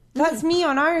me. That's me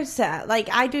on our set. Like,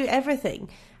 I do everything.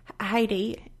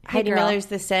 Heidi girl. Miller's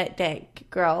the set deck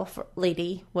girl,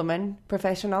 lady, woman,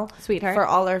 professional. Sweetheart. For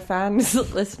all our fans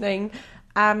listening.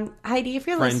 Heidi, if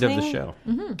you're Friend of the listening, show.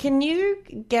 can you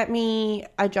get me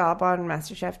a job on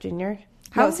MasterChef Junior?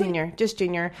 How Not have we- senior, just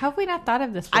junior. How have we not thought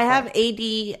of this I before? have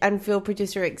AD and field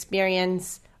producer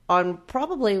experience on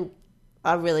probably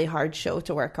a really hard show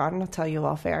to work on. I'll tell you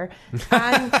off air.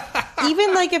 And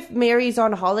even like if Mary's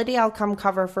on holiday, I'll come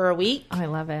cover for a week. Oh, I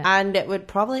love it. And it would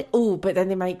probably, but then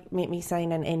they might make me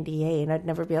sign an NDA and I'd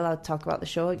never be allowed to talk about the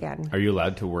show again. Are you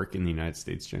allowed to work in the United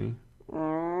States, Jenny?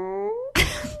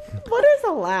 What is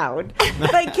allowed?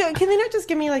 Like, can they not just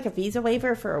give me like a visa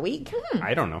waiver for a week?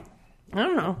 I don't know. I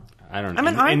don't know. I don't know. I'm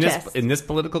an in this artist. in this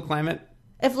political climate,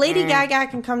 If Lady Gaga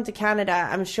can come to Canada,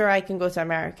 I'm sure I can go to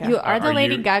America. You are the Are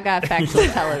Lady you- Gaga factual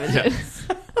television.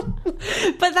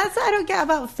 But that's what I don't get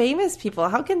about famous people.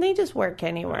 How can they just work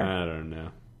anywhere? I don't know.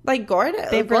 Like Gordon,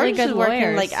 They have really Gordon good should work in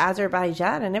lawyers. like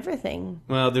Azerbaijan and everything.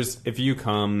 Well, if you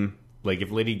come, like if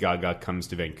Lady Gaga comes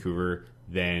to Vancouver,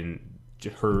 then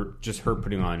her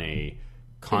putting on a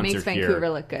concert It makes here. Vancouver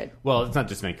look good. Well, it's not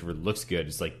just Vancouver looks good.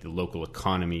 It's like the local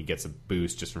economy gets a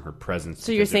boost just from her presence.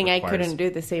 So you're saying I couldn't do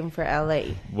the same for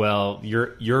LA? Well,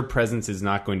 your presence is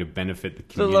not going to benefit the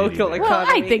The community. local there. economy.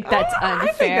 Well, I think that's I think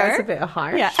unfair. that's a bit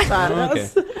harsh. Yeah. but Okay.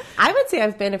 I would say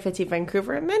I've benefited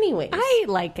Vancouver in many ways. I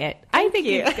like it. I think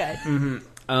you. it's good.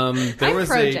 There I'm was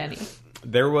pro Jenny.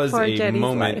 There was Poor a Jenny's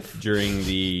moment life. during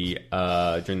the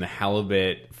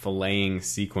halibut filleting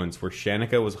sequence where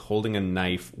Shanika was holding a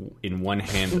knife in one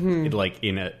hand, Mm-hmm.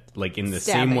 like in the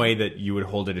same Stabbing. way that you would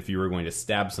hold it if you were going to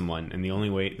stab someone. And the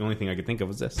only thing I could think of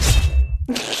was this.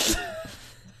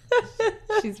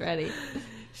 She's ready.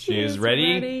 She is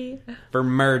ready for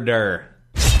murder.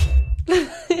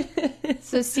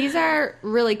 So Caesar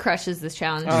really crushes this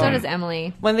challenge. Oh. So does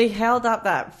Emily. When they held up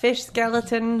that fish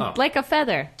skeleton, Like a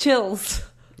feather. chills.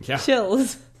 Yeah.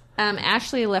 Chills.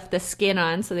 Ashley left the skin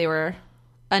on, so they were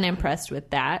unimpressed with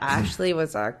that. Ashley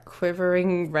was a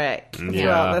quivering wreck Yeah.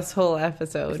 throughout this whole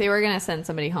episode. If they were going to send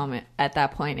somebody home at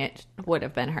that point, it would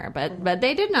have been her. But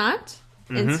they did not.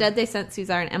 Instead, they sent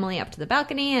Caesar and Emily up to the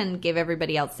balcony and gave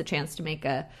everybody else the chance to make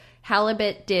a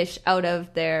halibut dish out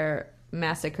of their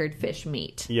massacred fish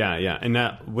meat. Yeah, yeah. And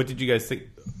what did you guys think,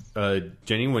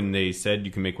 Jenny, when they said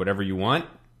you can make whatever you want?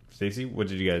 Stacey, were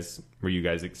you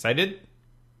guys excited?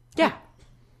 Yeah.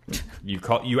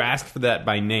 You asked for that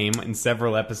by name in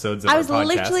several episodes of I our was podcast.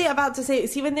 literally about to say,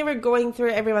 see, when they were going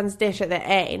through everyone's dish at the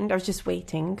end, I was just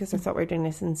waiting because I thought we were doing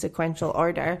this in sequential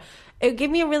order. It gave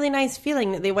me a really nice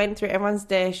feeling that they went through everyone's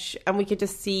dish and we could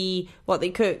just see what they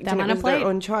cooked Them and on it a was plate. their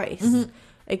own choice.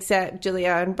 Except Julia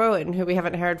and Bowen, who we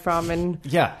haven't heard from in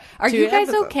Yeah. Are 2 you guys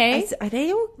episodes. okay? Are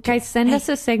they okay? Guys, send us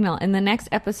a signal in the next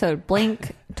episode.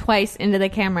 Blink twice into the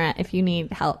camera if you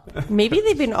need help. Maybe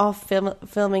they've been off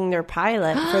filming their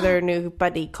pilot for their new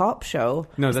buddy cop show.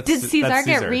 No, that's Did Caesar that's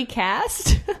get Caesar.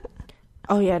 recast?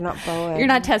 Oh yeah, not Bowen. You're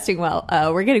not testing well.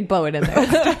 We're getting Bowen in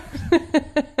there.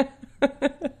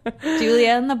 Julia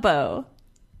and the bow.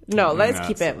 No, let's No,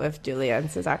 keep it with Julia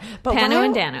and Cesar. But Pano why-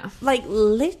 and Dano. Like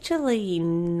literally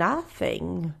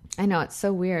nothing. I know, it's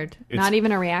so weird. It's- Not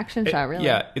even a reaction shot, really.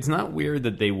 Yeah, it's not weird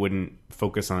that they wouldn't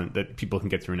focus on that people can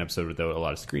get through an episode without a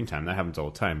lot of screen time. That happens all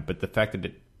the time. But the fact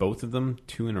that both of them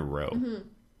 2 in a row, Are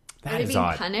that they is being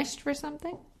odd. punished for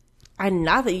something? And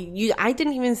nothing. I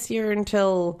didn't even see her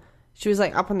until she was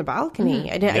like up on the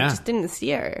balcony. I Yeah. just didn't see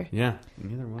her. Yeah,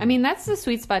 neither one. I mean, that's the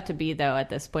sweet spot to be, though, at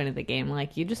this point of the game.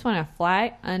 Like, you just want to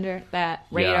fly under that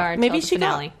radar Maybe till she the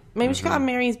finale. she got on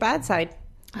Mary's bad side.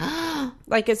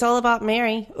 Like it's all about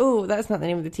Mary. Oh, that's not the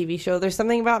name of the TV show. There's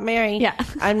something about Mary. Yeah.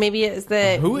 And maybe it's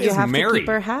that Who you is have to Mary? keep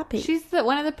her happy. She's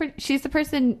the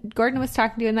person Gordon was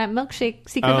talking to in that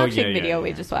secret Oh, milkshake yeah, yeah, video we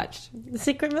yeah. just watched. The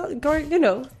secret Gordon,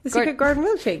 secret Gordon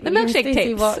milkshake. The that you and milkshake Stacey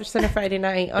tapes. watched on a Friday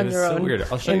night on It was your so own weird.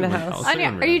 I'll show in you the one. house. I'll show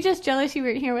Anya, you are you just jealous you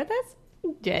weren't here with us?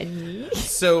 Jenny.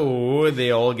 So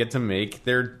they all get to make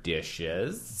their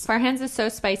dishes. Farhan's is so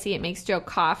spicy it makes Joe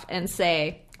cough and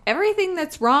say, "Everything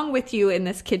that's wrong with you in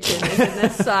this kitchen is in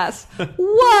this sauce."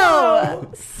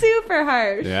 Whoa! Super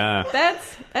harsh. Yeah.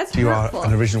 That's You are hurtful.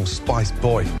 an original spice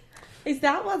boy. Is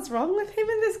that what's wrong with him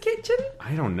in this kitchen?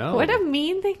 I don't know. What a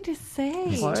mean thing to say.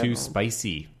 He's too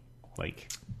spicy, like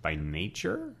by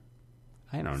nature.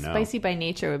 I don't know. Spicy by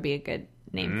Nature would be a good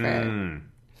name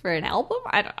for an album.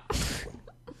 I don't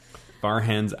know.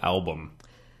 Farhan's album.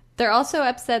 They're also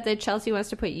upset that Chelsea wants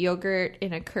to put yogurt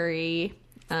in a curry.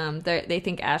 They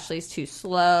think Ashley's too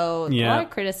slow. A Yeah. lot of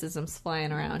criticisms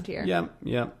flying around here. Yep,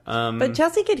 yep. But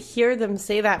Chelsea could hear them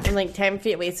say that from like 10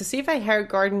 feet away. So see if I heard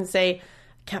Gordon say,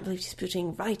 I can't believe she's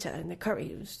putting Vita in the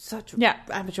curry. It was such Yeah.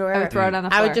 amateur I error. would throw it on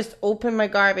the I floor. would just open my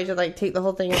garbage and like take the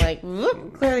whole thing and like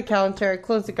whoop, clear the counter,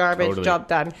 close the garbage, Totally. job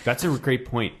done. That's a great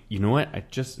point. You know what? It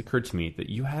just occurred to me that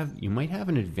you might have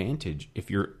an advantage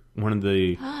if you're one of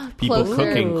the people Closer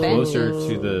cooking benches. closer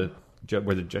to the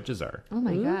where the judges are, Oh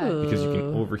my god. because you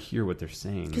can overhear what they're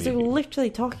saying. Because they're maybe. literally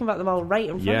talking about them all right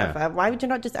in front Yeah. of them. Why would you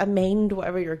not just amend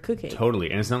whatever you're cooking? Totally,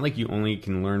 and it's not like you only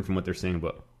can learn from what they're saying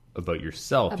about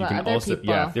yourself. About you can other also,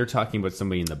 people. if they're talking about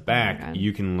somebody in the back, God.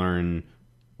 you can learn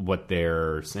what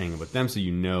they're saying about them, so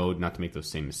you know not to make those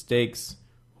same mistakes.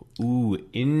 Ooh,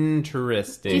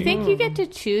 interesting. Do you think you get to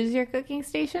choose your cooking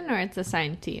station, or it's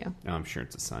assigned to you? Oh, I'm sure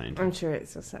it's a sign. I'm sure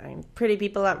it's a sign. Pretty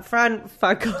people up front,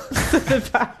 fuck off at the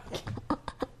back.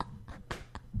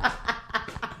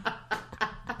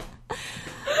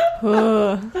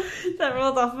 That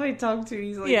rolled off my tongue too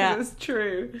easily. Yeah. Yeah, it's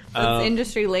true. That's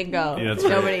industry lingo. yeah, that's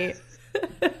right.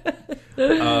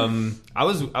 Nobody. I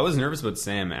was nervous about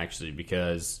Sam actually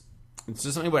because it's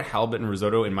just something about halibut and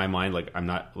risotto in my mind. Like, I'm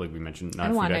not, like we mentioned, not I a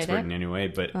food wanted expert it. in any way,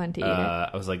 but I wanted to eat it.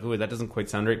 I was like, oh, that doesn't quite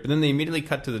sound right. But then they immediately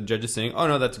cut to the judges saying, oh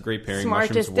no, that's a great pairing.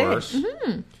 Smartest Mushrooms work. dish.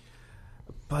 Mm-hmm.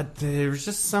 But there's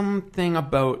just something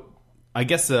about, I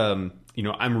guess, I'm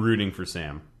rooting for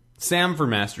Sam. Sam for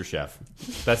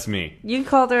MasterChef. That's me. You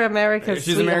called her America's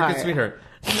She's sweetheart. America's sweetheart.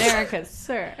 America's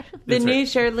sir. The That's new right.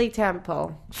 Shirley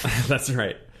Temple. That's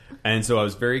right. And so I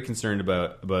was very concerned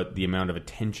about the amount of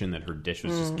attention that her dish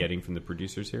was just getting from the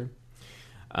producers here.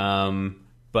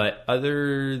 But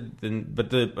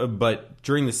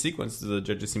during the sequence, the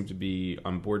judges seemed to be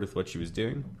on board with what she was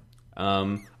doing.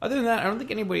 Other than that, I don't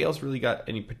think anybody else really got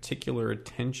any particular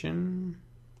attention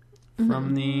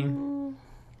from the.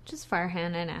 Just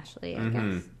Farhan and Ashley, I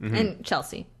guess. And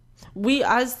Chelsea. We,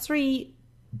 us three...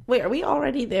 Wait, are we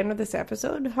already at the end of this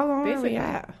episode? How long are we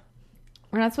at?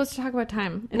 We're not supposed to talk about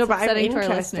time. It's No, but I'm upsetting to our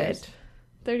interested. listeners.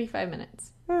 35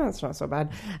 minutes. Oh, that's not so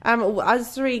bad.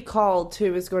 Us three called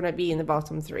who was going to be in the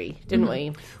bottom three, didn't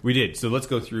we? We did. So let's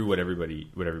go through what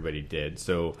everybody did.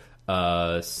 So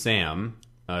Sam,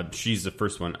 she's the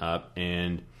first one up,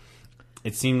 and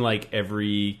it seemed like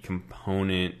every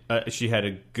component. She had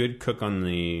a good cook on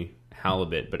the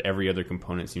halibut, but every other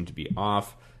component seemed to be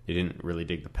off. They didn't really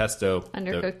dig the pesto.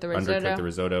 Undercooked the risotto. Undercooked the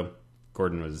risotto.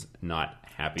 Gordon was not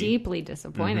happy. Deeply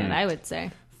disappointed, I would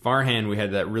say. Farhan, we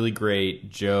had that really great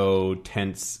Joe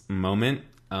tense moment,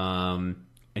 and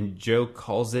Joe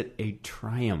calls it a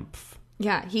triumph.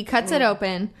 Yeah, he cuts it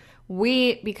open.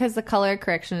 Because the color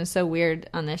correction is so weird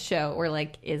on this show, we're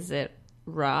like, is it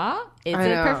raw? Is I it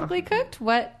know. perfectly cooked?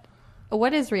 What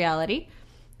is reality?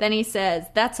 Then he says,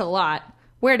 that's a lot.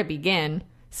 Where to begin?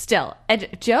 Still,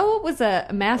 Joe was a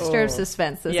master of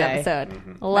suspense this Yeah.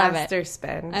 episode. Love Master it.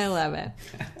 Spence. I love it.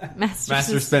 Master Spence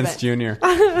suspense. Jr.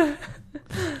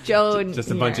 Joe. Just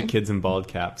a bunch of kids in bald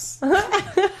caps.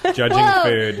 Judging Whoa,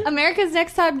 food. America's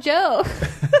Next Top Joe.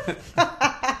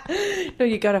 No,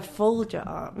 you got a full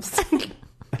job.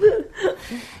 Joey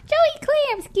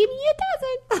Clams, give me a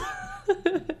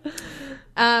dozen.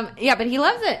 Yeah, but he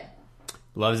loves it.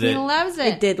 Loves He it. loves It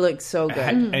it. did look so good.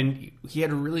 And he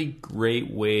had a really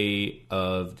great way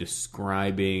of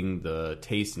describing the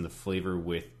taste and the flavor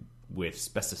with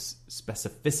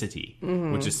specificity,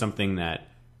 which is something that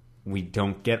we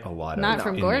don't get a lot Not of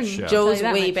from in Gordon. this show. Joe- Joe's Tell you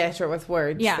that way much. better with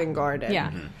words Yeah. than Gordon.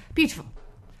 Yeah. Beautiful.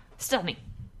 Stunning.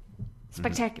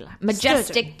 Spectacular.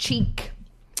 Majestic cheek.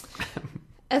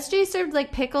 SJ served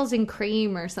like pickles and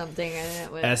cream or something, and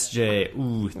it was SJ,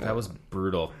 ooh, that was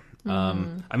brutal.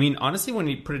 I mean, honestly, when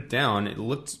he put it down, it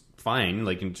looked fine,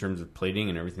 like in terms of plating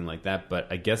and everything like that. But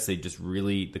I guess they just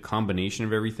really, the combination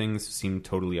of everything seemed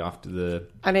totally off to the.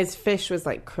 And his fish was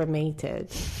like cremated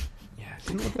Yeah, it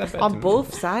didn't look that bad to on me.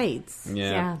 both sides.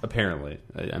 Yeah, Yeah. apparently.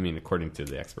 I mean, according to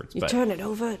the experts. You But turn it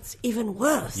over, it's even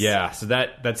worse. yeah, so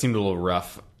that seemed a little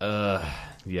rough.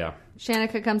 Yeah.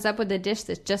 Shanika comes up with a dish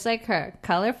that's just like her,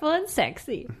 colorful and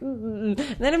sexy.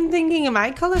 Then I'm thinking, am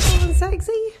I colourful and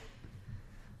sexy?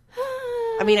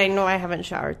 I mean, I know I haven't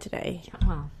showered today.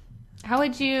 Wow. How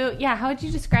would you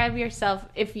describe yourself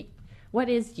what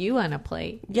is you on a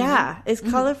plate? Yeah, is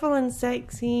colourful and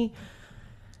sexy.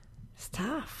 It's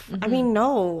tough. I mean,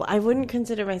 no, I wouldn't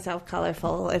consider myself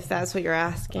colourful if that's what you're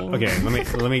asking.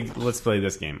 Okay, let's play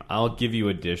this game. I'll give you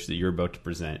a dish that you're about to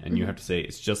present, and you have to say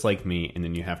it's just like me, and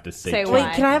then you have to say. Say two- why.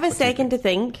 Wait, can I have a second to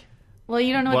think? Well,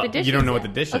 you don't know what the dish is. you don't know yet.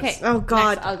 what the dish is. Okay. Oh,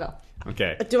 God. Next, I'll go.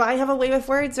 Okay. Do I have a way with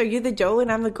words? Are you the Joe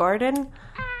and I'm the Gordon?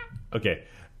 Okay.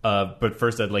 But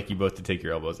first, I'd like you both to take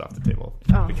your elbows off the table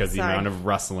Oh, because the sorry. amount of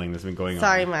rustling that's been going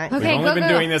Sorry, on. Matt. We've Okay, only go, been go.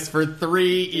 doing this for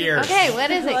 3 years. Okay,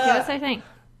 what is it? Give us a thing.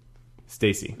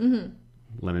 Stacy,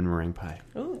 lemon meringue pie.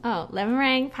 Oh, lemon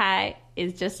meringue pie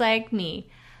is just like me.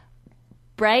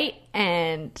 Bright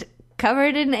and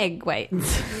covered in egg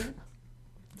whites.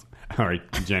 All right,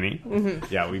 Jenny.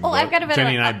 Yeah, we. Oh, I've got a better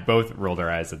Jenny one. and I both rolled our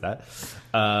eyes at that.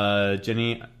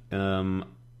 Jenny,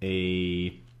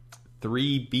 a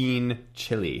 3-bean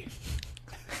chili.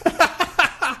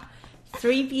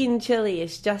 3-bean chili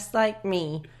is just like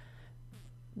me.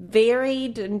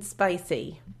 Varied and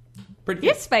spicy. Pretty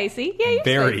You're spicy. Yeah, you're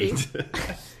varied. spicy.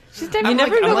 She's definitely You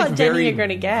never I'm know like what Jenny very- you're going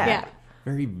to get. Yeah.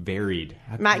 Very varied.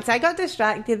 Max, I got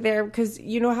distracted there because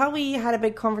you know how we had a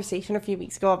big conversation a few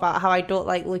weeks ago about how I don't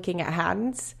like looking at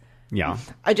hands? Yeah.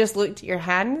 I just looked at your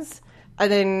hands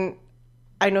and then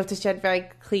I noticed you had very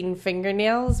clean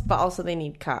fingernails, but also they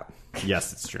need cut.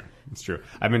 Yes, it's true. It's true.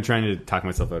 I've been trying to talk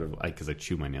myself out of because I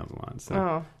chew my nails a lot. So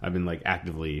Oh. I've been like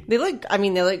actively. They look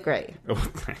great. Oh,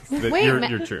 thanks. Wait,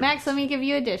 you're true. Max, let me give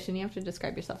you a dish and you have to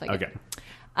describe yourself again. Okay.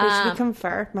 Wait, should we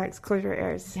confer? Max, close your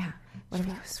ears. Yeah. What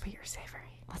about sweet or savory?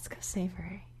 Let's go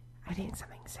savory. I need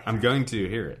something safe. I'm going to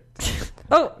hear it.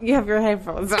 Oh, you have your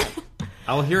headphones on.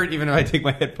 I'll hear it even if I take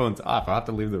my headphones off. I'll have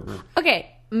to leave the room.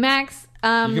 Okay, Max. We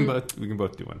can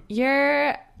both do one.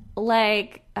 You're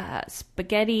like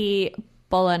spaghetti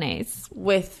bolognese.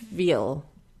 With veal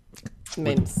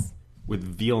mince. With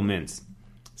veal mince.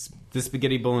 This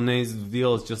spaghetti bolognese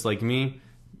veal is just like me,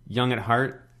 young at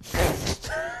heart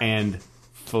and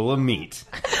full of meat.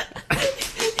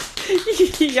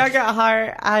 Young at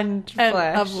heart and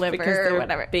flesh. Of liver because or they're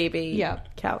whatever. Baby Yeah.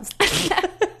 cows.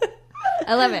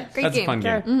 I love it. Great That's game. a fun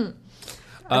game.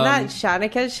 And that's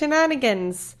Shanika's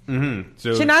shenanigans.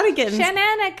 So Shenanigans.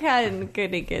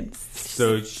 Shenanigans.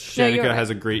 So Shanika you're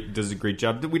right. does a great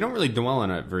job. We don't really dwell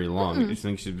on it very long. I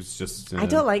think she was just. I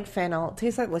don't like fennel. It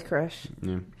tastes like licorice.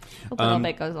 Yeah. A little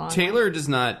bit goes on. Taylor does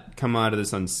not come out of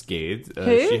this unscathed.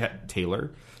 Who? She had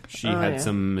Taylor. She had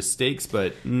some mistakes,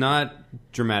 but not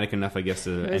dramatic enough, I guess,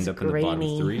 to was end up in the bottom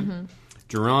grainy. 3.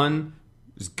 Jerron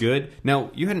was good.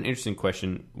 Now, you had an interesting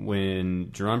question. When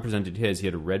Jerron presented his, he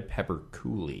had a red pepper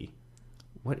coulis.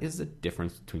 What is the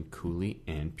difference between coulis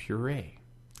and puree?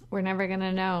 We're never going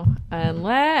to know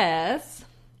unless...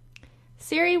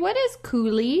 Siri, what is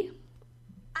coulis?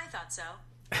 I thought so.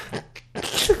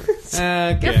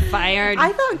 Okay. Fired.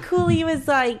 I thought coulis was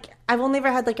like, I've only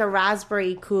ever had like a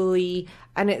raspberry coulis,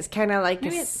 and it's kind of like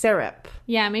Maybe a it's- syrup.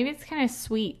 Yeah, maybe it's kind of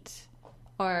sweet.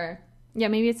 Or, yeah,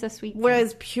 maybe it's a sweet thing.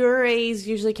 Whereas puree's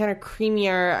usually kind of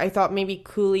creamier. I thought maybe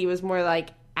coulis was more like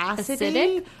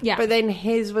acidic. Yeah. But then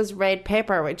his was red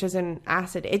pepper, which is an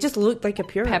acid. It just looked like a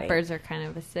puree. Peppers are kind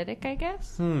of acidic, I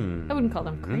guess. I wouldn't call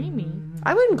them creamy.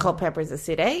 I wouldn't call peppers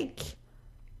acidic.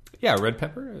 Yeah, red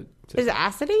pepper. Is it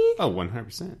acidy? Oh,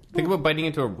 100%. Think about biting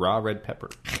into a raw red pepper.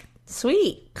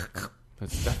 Sweet.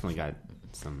 That's definitely got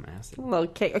some acid.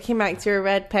 Okay, Max, you're a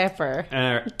red pepper.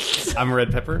 I'm a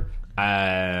red pepper.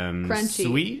 Crunchy.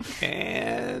 Sweet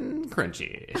and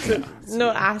crunchy. Yeah. No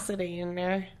acidity in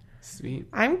there. Sweet.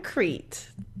 I'm Crete.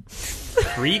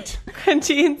 Crete?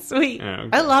 Crunchy and sweet. Oh, okay.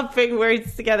 I love putting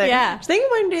words together. Yeah. I think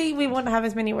one day we won't have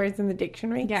as many words in the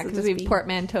dictionary. Yeah, so because just we've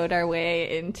portmanteaued our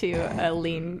way into a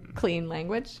lean, clean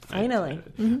language. Finally.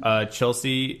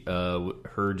 Chelsea,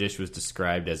 her dish was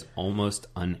described as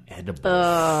almost unedible.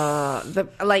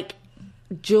 Like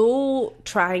Joe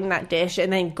trying that dish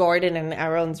and then Gordon and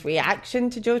Aaron's reaction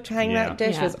to Joe trying Yeah. that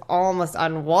dish Yeah. was almost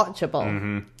unwatchable.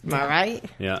 Am I right?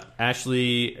 Yeah,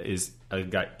 Ashley is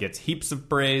gets heaps of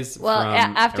praise. Well,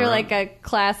 from after Aaron. like a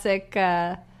classic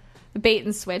bait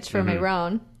and switch from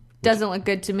Aaron, doesn't look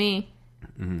good to me.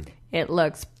 It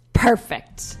looks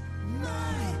perfect. Do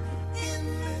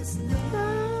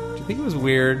you think it was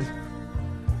weird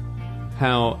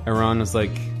how Aaron was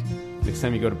like, next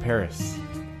time you go to Paris,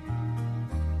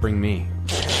 bring me.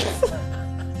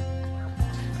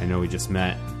 I know we just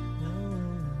met.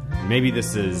 Maybe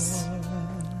this is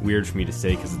weird for me to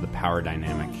say because of the power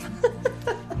dynamic.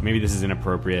 Maybe this is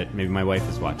inappropriate. Maybe my wife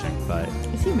is watching, but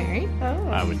Is he married?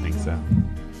 I would think so.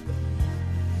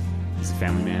 He's a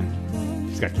family man.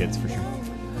 He's got kids for sure.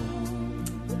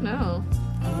 No.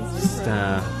 Just,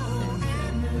 I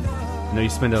know you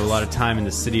spend a lot of time in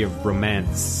the city of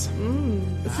romance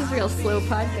This is a real slow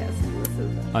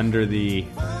podcast. under the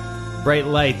bright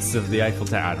lights of the Eiffel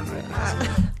Tower. I don't know.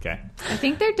 Okay. I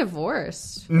think they're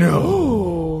divorced.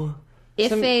 No.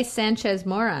 Ife Sanchez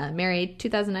Mora, married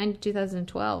 2009 to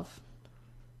 2012.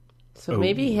 So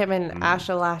maybe him and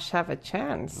Asha Lash have a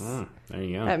chance There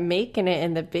you go. at making it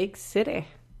in the big city.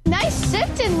 Nice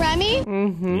sifting, Remy.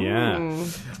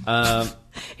 Yeah.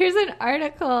 Here's an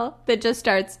article that just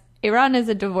starts, Iran is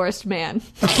a divorced man.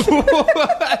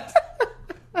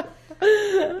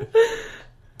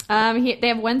 They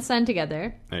have one son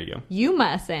together, There you go.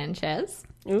 Yuma Sanchez,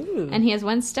 Ooh. and he has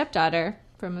one stepdaughter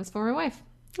from his former wife.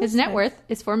 His net worth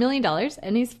is $4 million,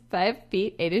 and he's 5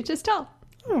 feet 8 inches tall.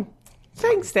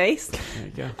 Thanks, Stace. There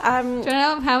you go. Do you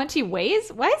know how much he weighs?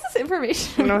 Why is this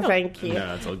information? No, thank you. No,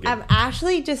 that's all good.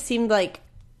 Ashley just seemed like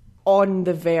on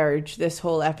the verge this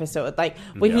whole episode. Like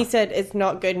when he Yeah. said it's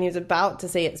not good and he was about to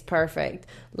say it's perfect,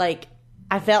 like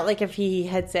I felt like if he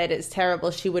had said it's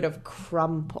terrible, she would have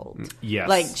crumpled. Yes.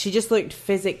 Like she just looked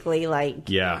physically like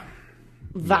Yeah.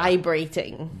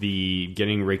 vibrating. The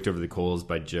getting raked over the coals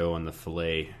by Joe on the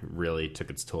fillet really took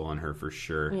its toll on her for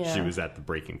sure. Yeah. She was at the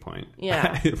breaking point.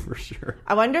 Yeah. for sure.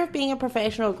 I wonder if being a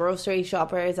professional grocery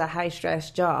shopper is a high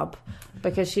stress job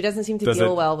because she doesn't seem to Does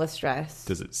deal it- well with stress.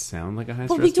 Does it sound like a high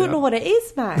But stress we don't job? know what it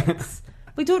is, Max.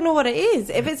 We don't know what it is.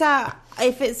 If it's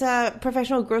a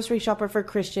professional grocery shopper for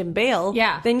Christian Bale,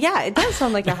 Yeah. then yeah, it does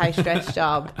sound like a high stress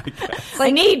job.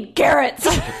 I need carrots.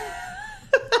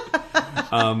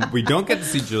 We don't get to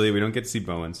see Julia. We don't get to see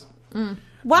Bowens.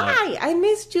 Why? I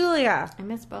miss Julia. I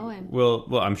miss Bowen. Well,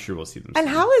 I'm sure we'll see them. And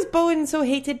soon. how is Bowen so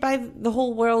hated by the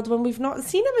whole world when we've not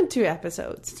seen him in 2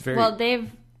 episodes? It's very, Well, they've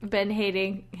been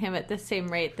hating him at the same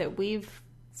rate that we've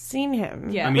Seen him.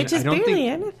 Yeah. I mean, which is I don't barely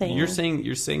think anything.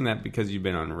 You're saying that because you've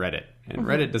been on Reddit, and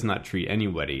Reddit does not treat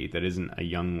anybody that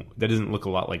doesn't look a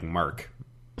lot like Mark.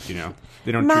 You know,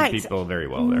 they don't Max, treat people very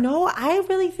well there. No, I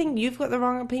really think you've got the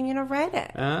wrong opinion of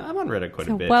Reddit. I'm on Reddit quite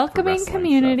a a bit. for welcoming wrestling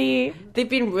community. They've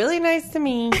been really nice to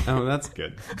me. stuff. Oh, that's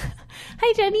good.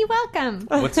 Hi, Jenny. Welcome.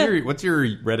 What's your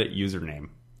Reddit username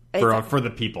for the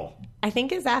people? I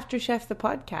think it's After Chef the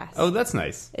podcast. Oh, that's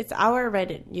nice. It's our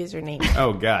Reddit username.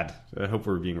 Oh God, I hope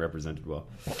we're being represented well.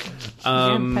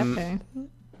 Pepe.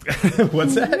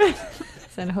 What's that?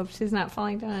 So I hope she's not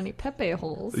falling down any Pepe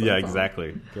holes. Yeah, That's all.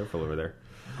 exactly. Careful over there.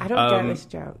 I don't get this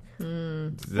joke.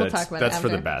 That's, talk about that's it for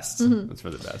the after. best. That's for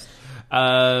the best.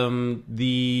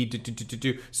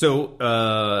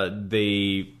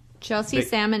 They Chelsea,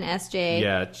 Sam, and SJ.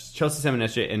 yeah, Chelsea, Sam, and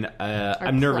SJ, and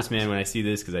I'm nervous, plucked. man, when I see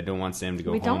this because I don't want Sam to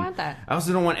go home. We don't want that. I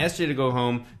also don't want SJ to go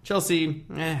home. Chelsea,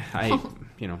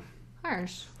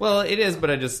 Harsh. well, it is, but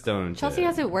I just don't. Chelsea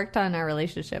hasn't worked on our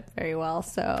relationship very well,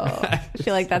 so I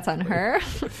feel like that's on her.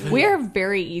 We're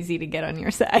very easy to get on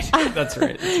your side. That's right. That's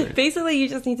right. Basically, you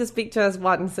just need to speak to us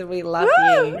once and we love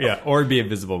you. Yeah, or be a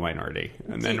visible minority,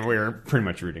 and then we're pretty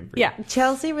much rooting for you. Yeah.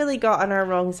 Chelsea really got on our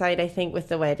wrong side, I think, with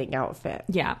the wedding outfit.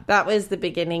 Yeah. That was the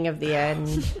beginning of the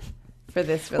end for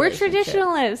this We're relationship.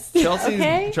 traditionalists.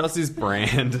 Chelsea's Okay?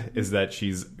 brand is that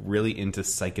she's really into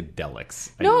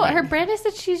psychedelics. I No, think. her brand is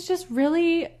that she's just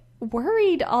really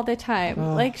worried all the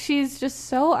time. Like she's just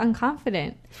so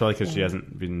unconfident. It's probably because she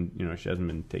hasn't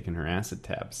been taking her acid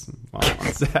tabs while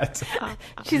on set.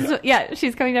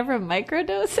 She's coming down from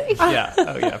microdosing. Yeah,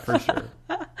 oh yeah, for sure.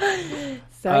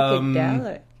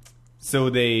 Psychedelic. So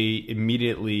they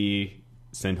immediately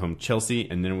send home Chelsea,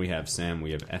 and then we have Sam,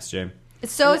 we have SJ.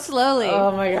 So slowly.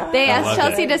 Oh my God. They I asked love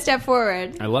Chelsea it. to step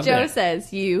forward. I love Joe it.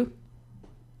 says, "You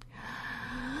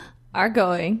are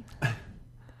going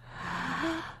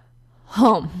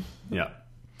home." Yeah.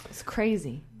 It's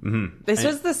crazy. This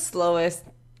was the slowest.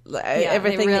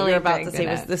 Everything they that really you're about to dragged say it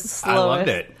was out. the I slowest. loved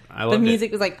it. The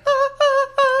music was like, ah, ah,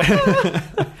 ah,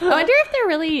 ah. I wonder if they're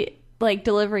really like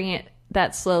delivering it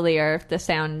that slowly, or if the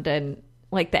sound and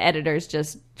like the editors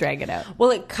just drag it out.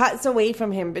 Well, it cuts away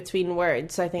from him between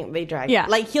words, so I think they drag. Yeah.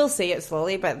 Like he'll say it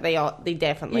slowly, but they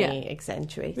definitely Yeah.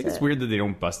 accentuate I think it. it's weird that they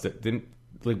don't bust it.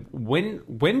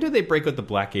 When do they break out the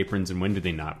black aprons, and when do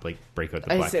they not break out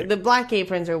the I black say, aprons? the black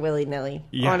aprons are willy nilly.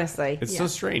 Yeah. Honestly, It's so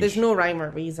strange. There's no rhyme or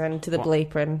reason to the black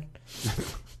apron.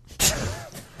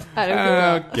 I don't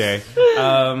know. Okay.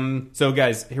 So,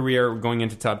 guys, here we are going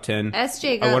into top 10.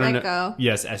 SJ I got wanna let know- go.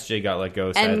 Yes, SJ got let go.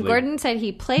 And Sadly. Gordon said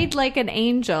he played like an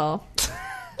angel.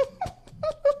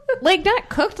 Like, not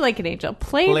cooked like an angel,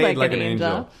 played like an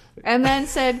angel. And then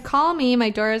said, "Call me, my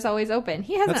door is always open."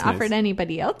 He hasn't That's nice. offered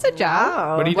anybody else a job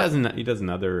Wow. But he does in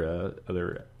other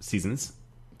seasons.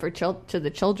 to the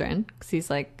children, because he's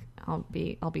like, I'll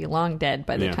be long dead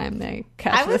by the Yeah. time they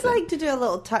catch I would this. like to do a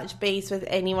little touch base with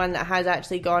anyone that has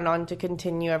actually gone on to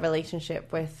continue a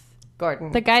relationship with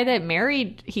Gordon. The guy that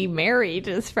he married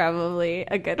is probably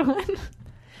a good one.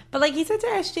 But like he said to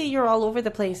SJ, you're all over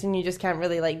the place and you just can't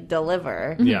really like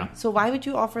deliver. Yeah. So why would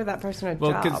you offer that person a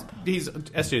Well, because job?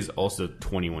 SJ is also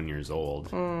 21 years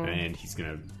old, and he's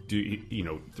gonna do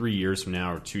 3 years from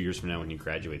now or 2 years from now when he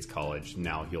graduates college.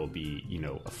 Now he'll be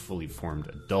a fully formed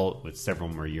adult with several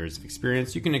more years of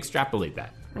experience. You can extrapolate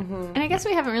that. And I guess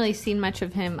we haven't really seen much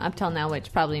of him up till now,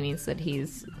 which probably means that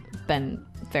he's been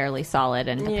fairly solid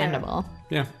and dependable.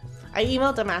 Yeah. I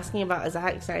emailed him asking about his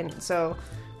accent, so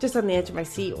just on the edge of my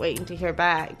seat waiting to hear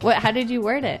back. How did you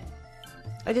word it?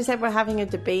 I just said we're having a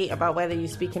debate about whether you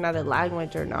speak another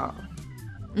language or not.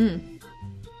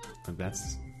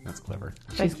 That's clever.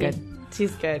 She's good.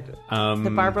 She's good.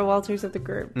 The Barbara Walters of the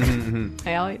group.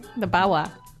 The Bawa.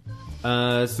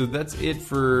 So that's it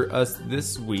for us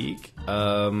this week.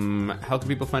 How can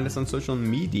people find us on social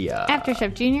media? After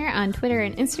Chef Junior on Twitter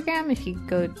and Instagram. If you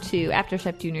go to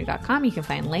afterchefjunior.com, you can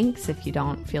find links if you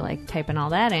don't feel like typing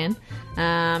all that in.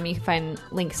 You can find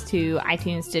links to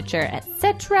iTunes, Stitcher,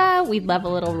 etc. We'd love a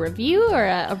little review or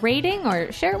a rating,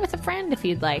 or share it with a friend if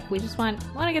you'd like. We just want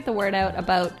to get the word out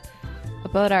about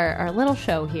our little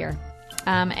show here.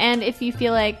 And if you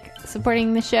feel like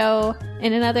supporting the show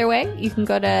in another way, you can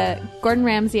go to Gordon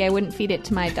Ramsay, I Wouldn't Feed It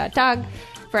to My Dog,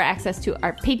 for access to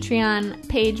our Patreon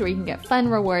page where you can get fun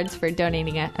rewards for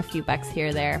donating a few bucks here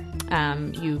or there.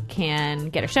 You can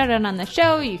get a shout out on the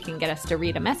show. You can get us to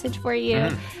read a message for you.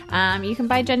 You can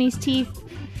buy Jenny's teeth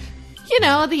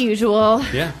The usual.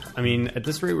 Yeah, I mean, at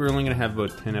this rate, we're only going to have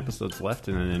about 10 episodes left,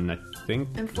 and then I think...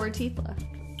 And 4 teeth left.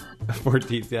 4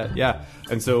 teeth, yeah.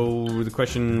 And so the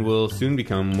question will soon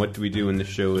become, what do we do when the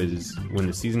show is... when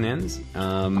the season ends?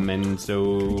 And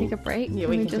so... Take a break? Yeah,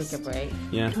 we can take a break.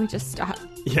 Yeah. Can we just stop?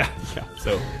 Yeah.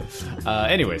 So,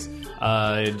 anyways,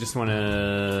 I just want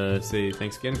to say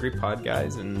thanks again. Great pod,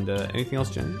 guys. And anything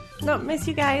else, Jen? No, miss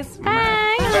you guys.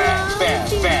 Bye. Bam, bam,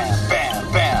 bam,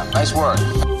 bam, bam. Nice work.